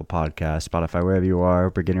 Apple Podcasts, Spotify, wherever you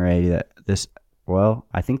are. We're getting ready I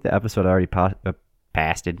think the episode already posted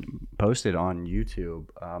on YouTube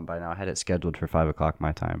by now. I had it scheduled for 5 o'clock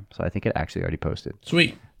my time. So I think it actually already posted.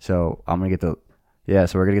 Sweet. So we're going to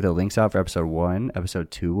get the links out for episode 1.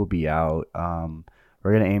 Episode 2 will be out.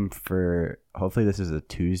 We're going to aim for, hopefully this is a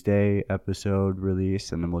Tuesday episode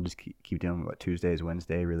release, and then we'll just keep doing Tuesdays,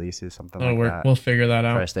 Wednesday releases, something like that. We'll figure that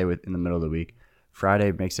out. Try to stay in the middle of the week.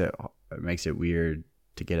 Friday makes it weird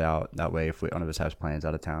to get out that way if one of us has plans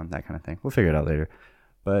out of town, that kind of thing. We'll figure it out later.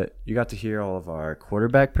 But you got to hear all of our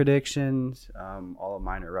quarterback predictions. All of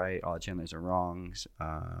mine are right. All of Chandler's are wrongs.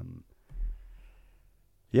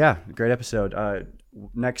 Yeah, great episode.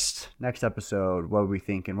 Next episode, what are we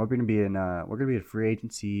thinking? We're gonna be in free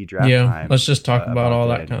agency draft time. Let's just talk about all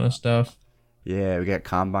that kind of stuff. Yeah, we got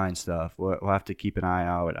combine stuff. We'll have to keep an eye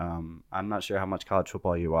out. I'm not sure how much college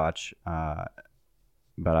football you watch,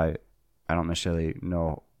 but I don't necessarily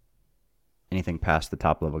know anything past the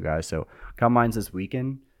top level guys. So combines this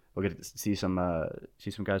weekend. We'll get to see some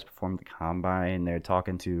guys perform at the combine. They're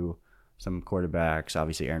talking to some quarterbacks.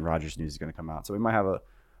 Obviously, Aaron Rodgers news is going to come out, so we might have a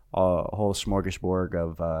whole smorgasbord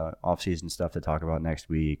of off-season stuff to talk about next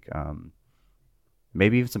week.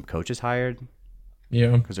 Maybe even some coaches hired.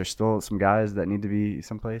 Yeah, because there's still some guys that need to be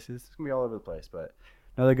some places. It's gonna be all over the place. But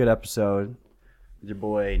another good episode with your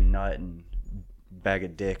boy Nut and Bag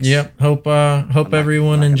of Dicks. Yep. Hope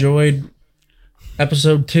everyone enjoyed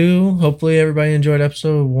episode 2. Hopefully everybody enjoyed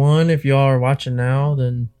episode 1. If y'all are watching now,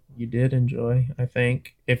 then you did enjoy. I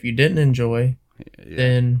think if you didn't enjoy,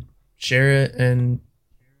 then share it and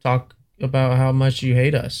talk about how much you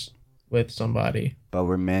hate us with somebody. But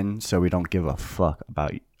we're men, so we don't give a fuck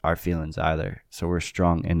about our feelings either. So we're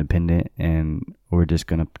strong, independent, and we're just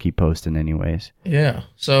gonna keep posting anyways. Yeah.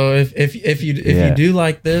 So if you do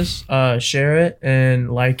like this, share it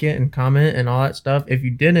and like it and comment and all that stuff. If you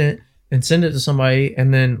didn't, then send it to somebody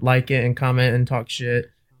and then like it and comment and talk shit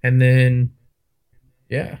and then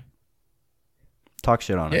talk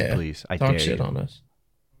shit on us, please. I dare you. On us.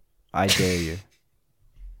 I dare you.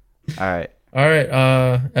 All right.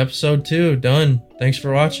 Episode 2 done. Thanks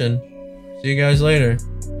for watching. See you guys later.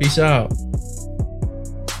 Peace out.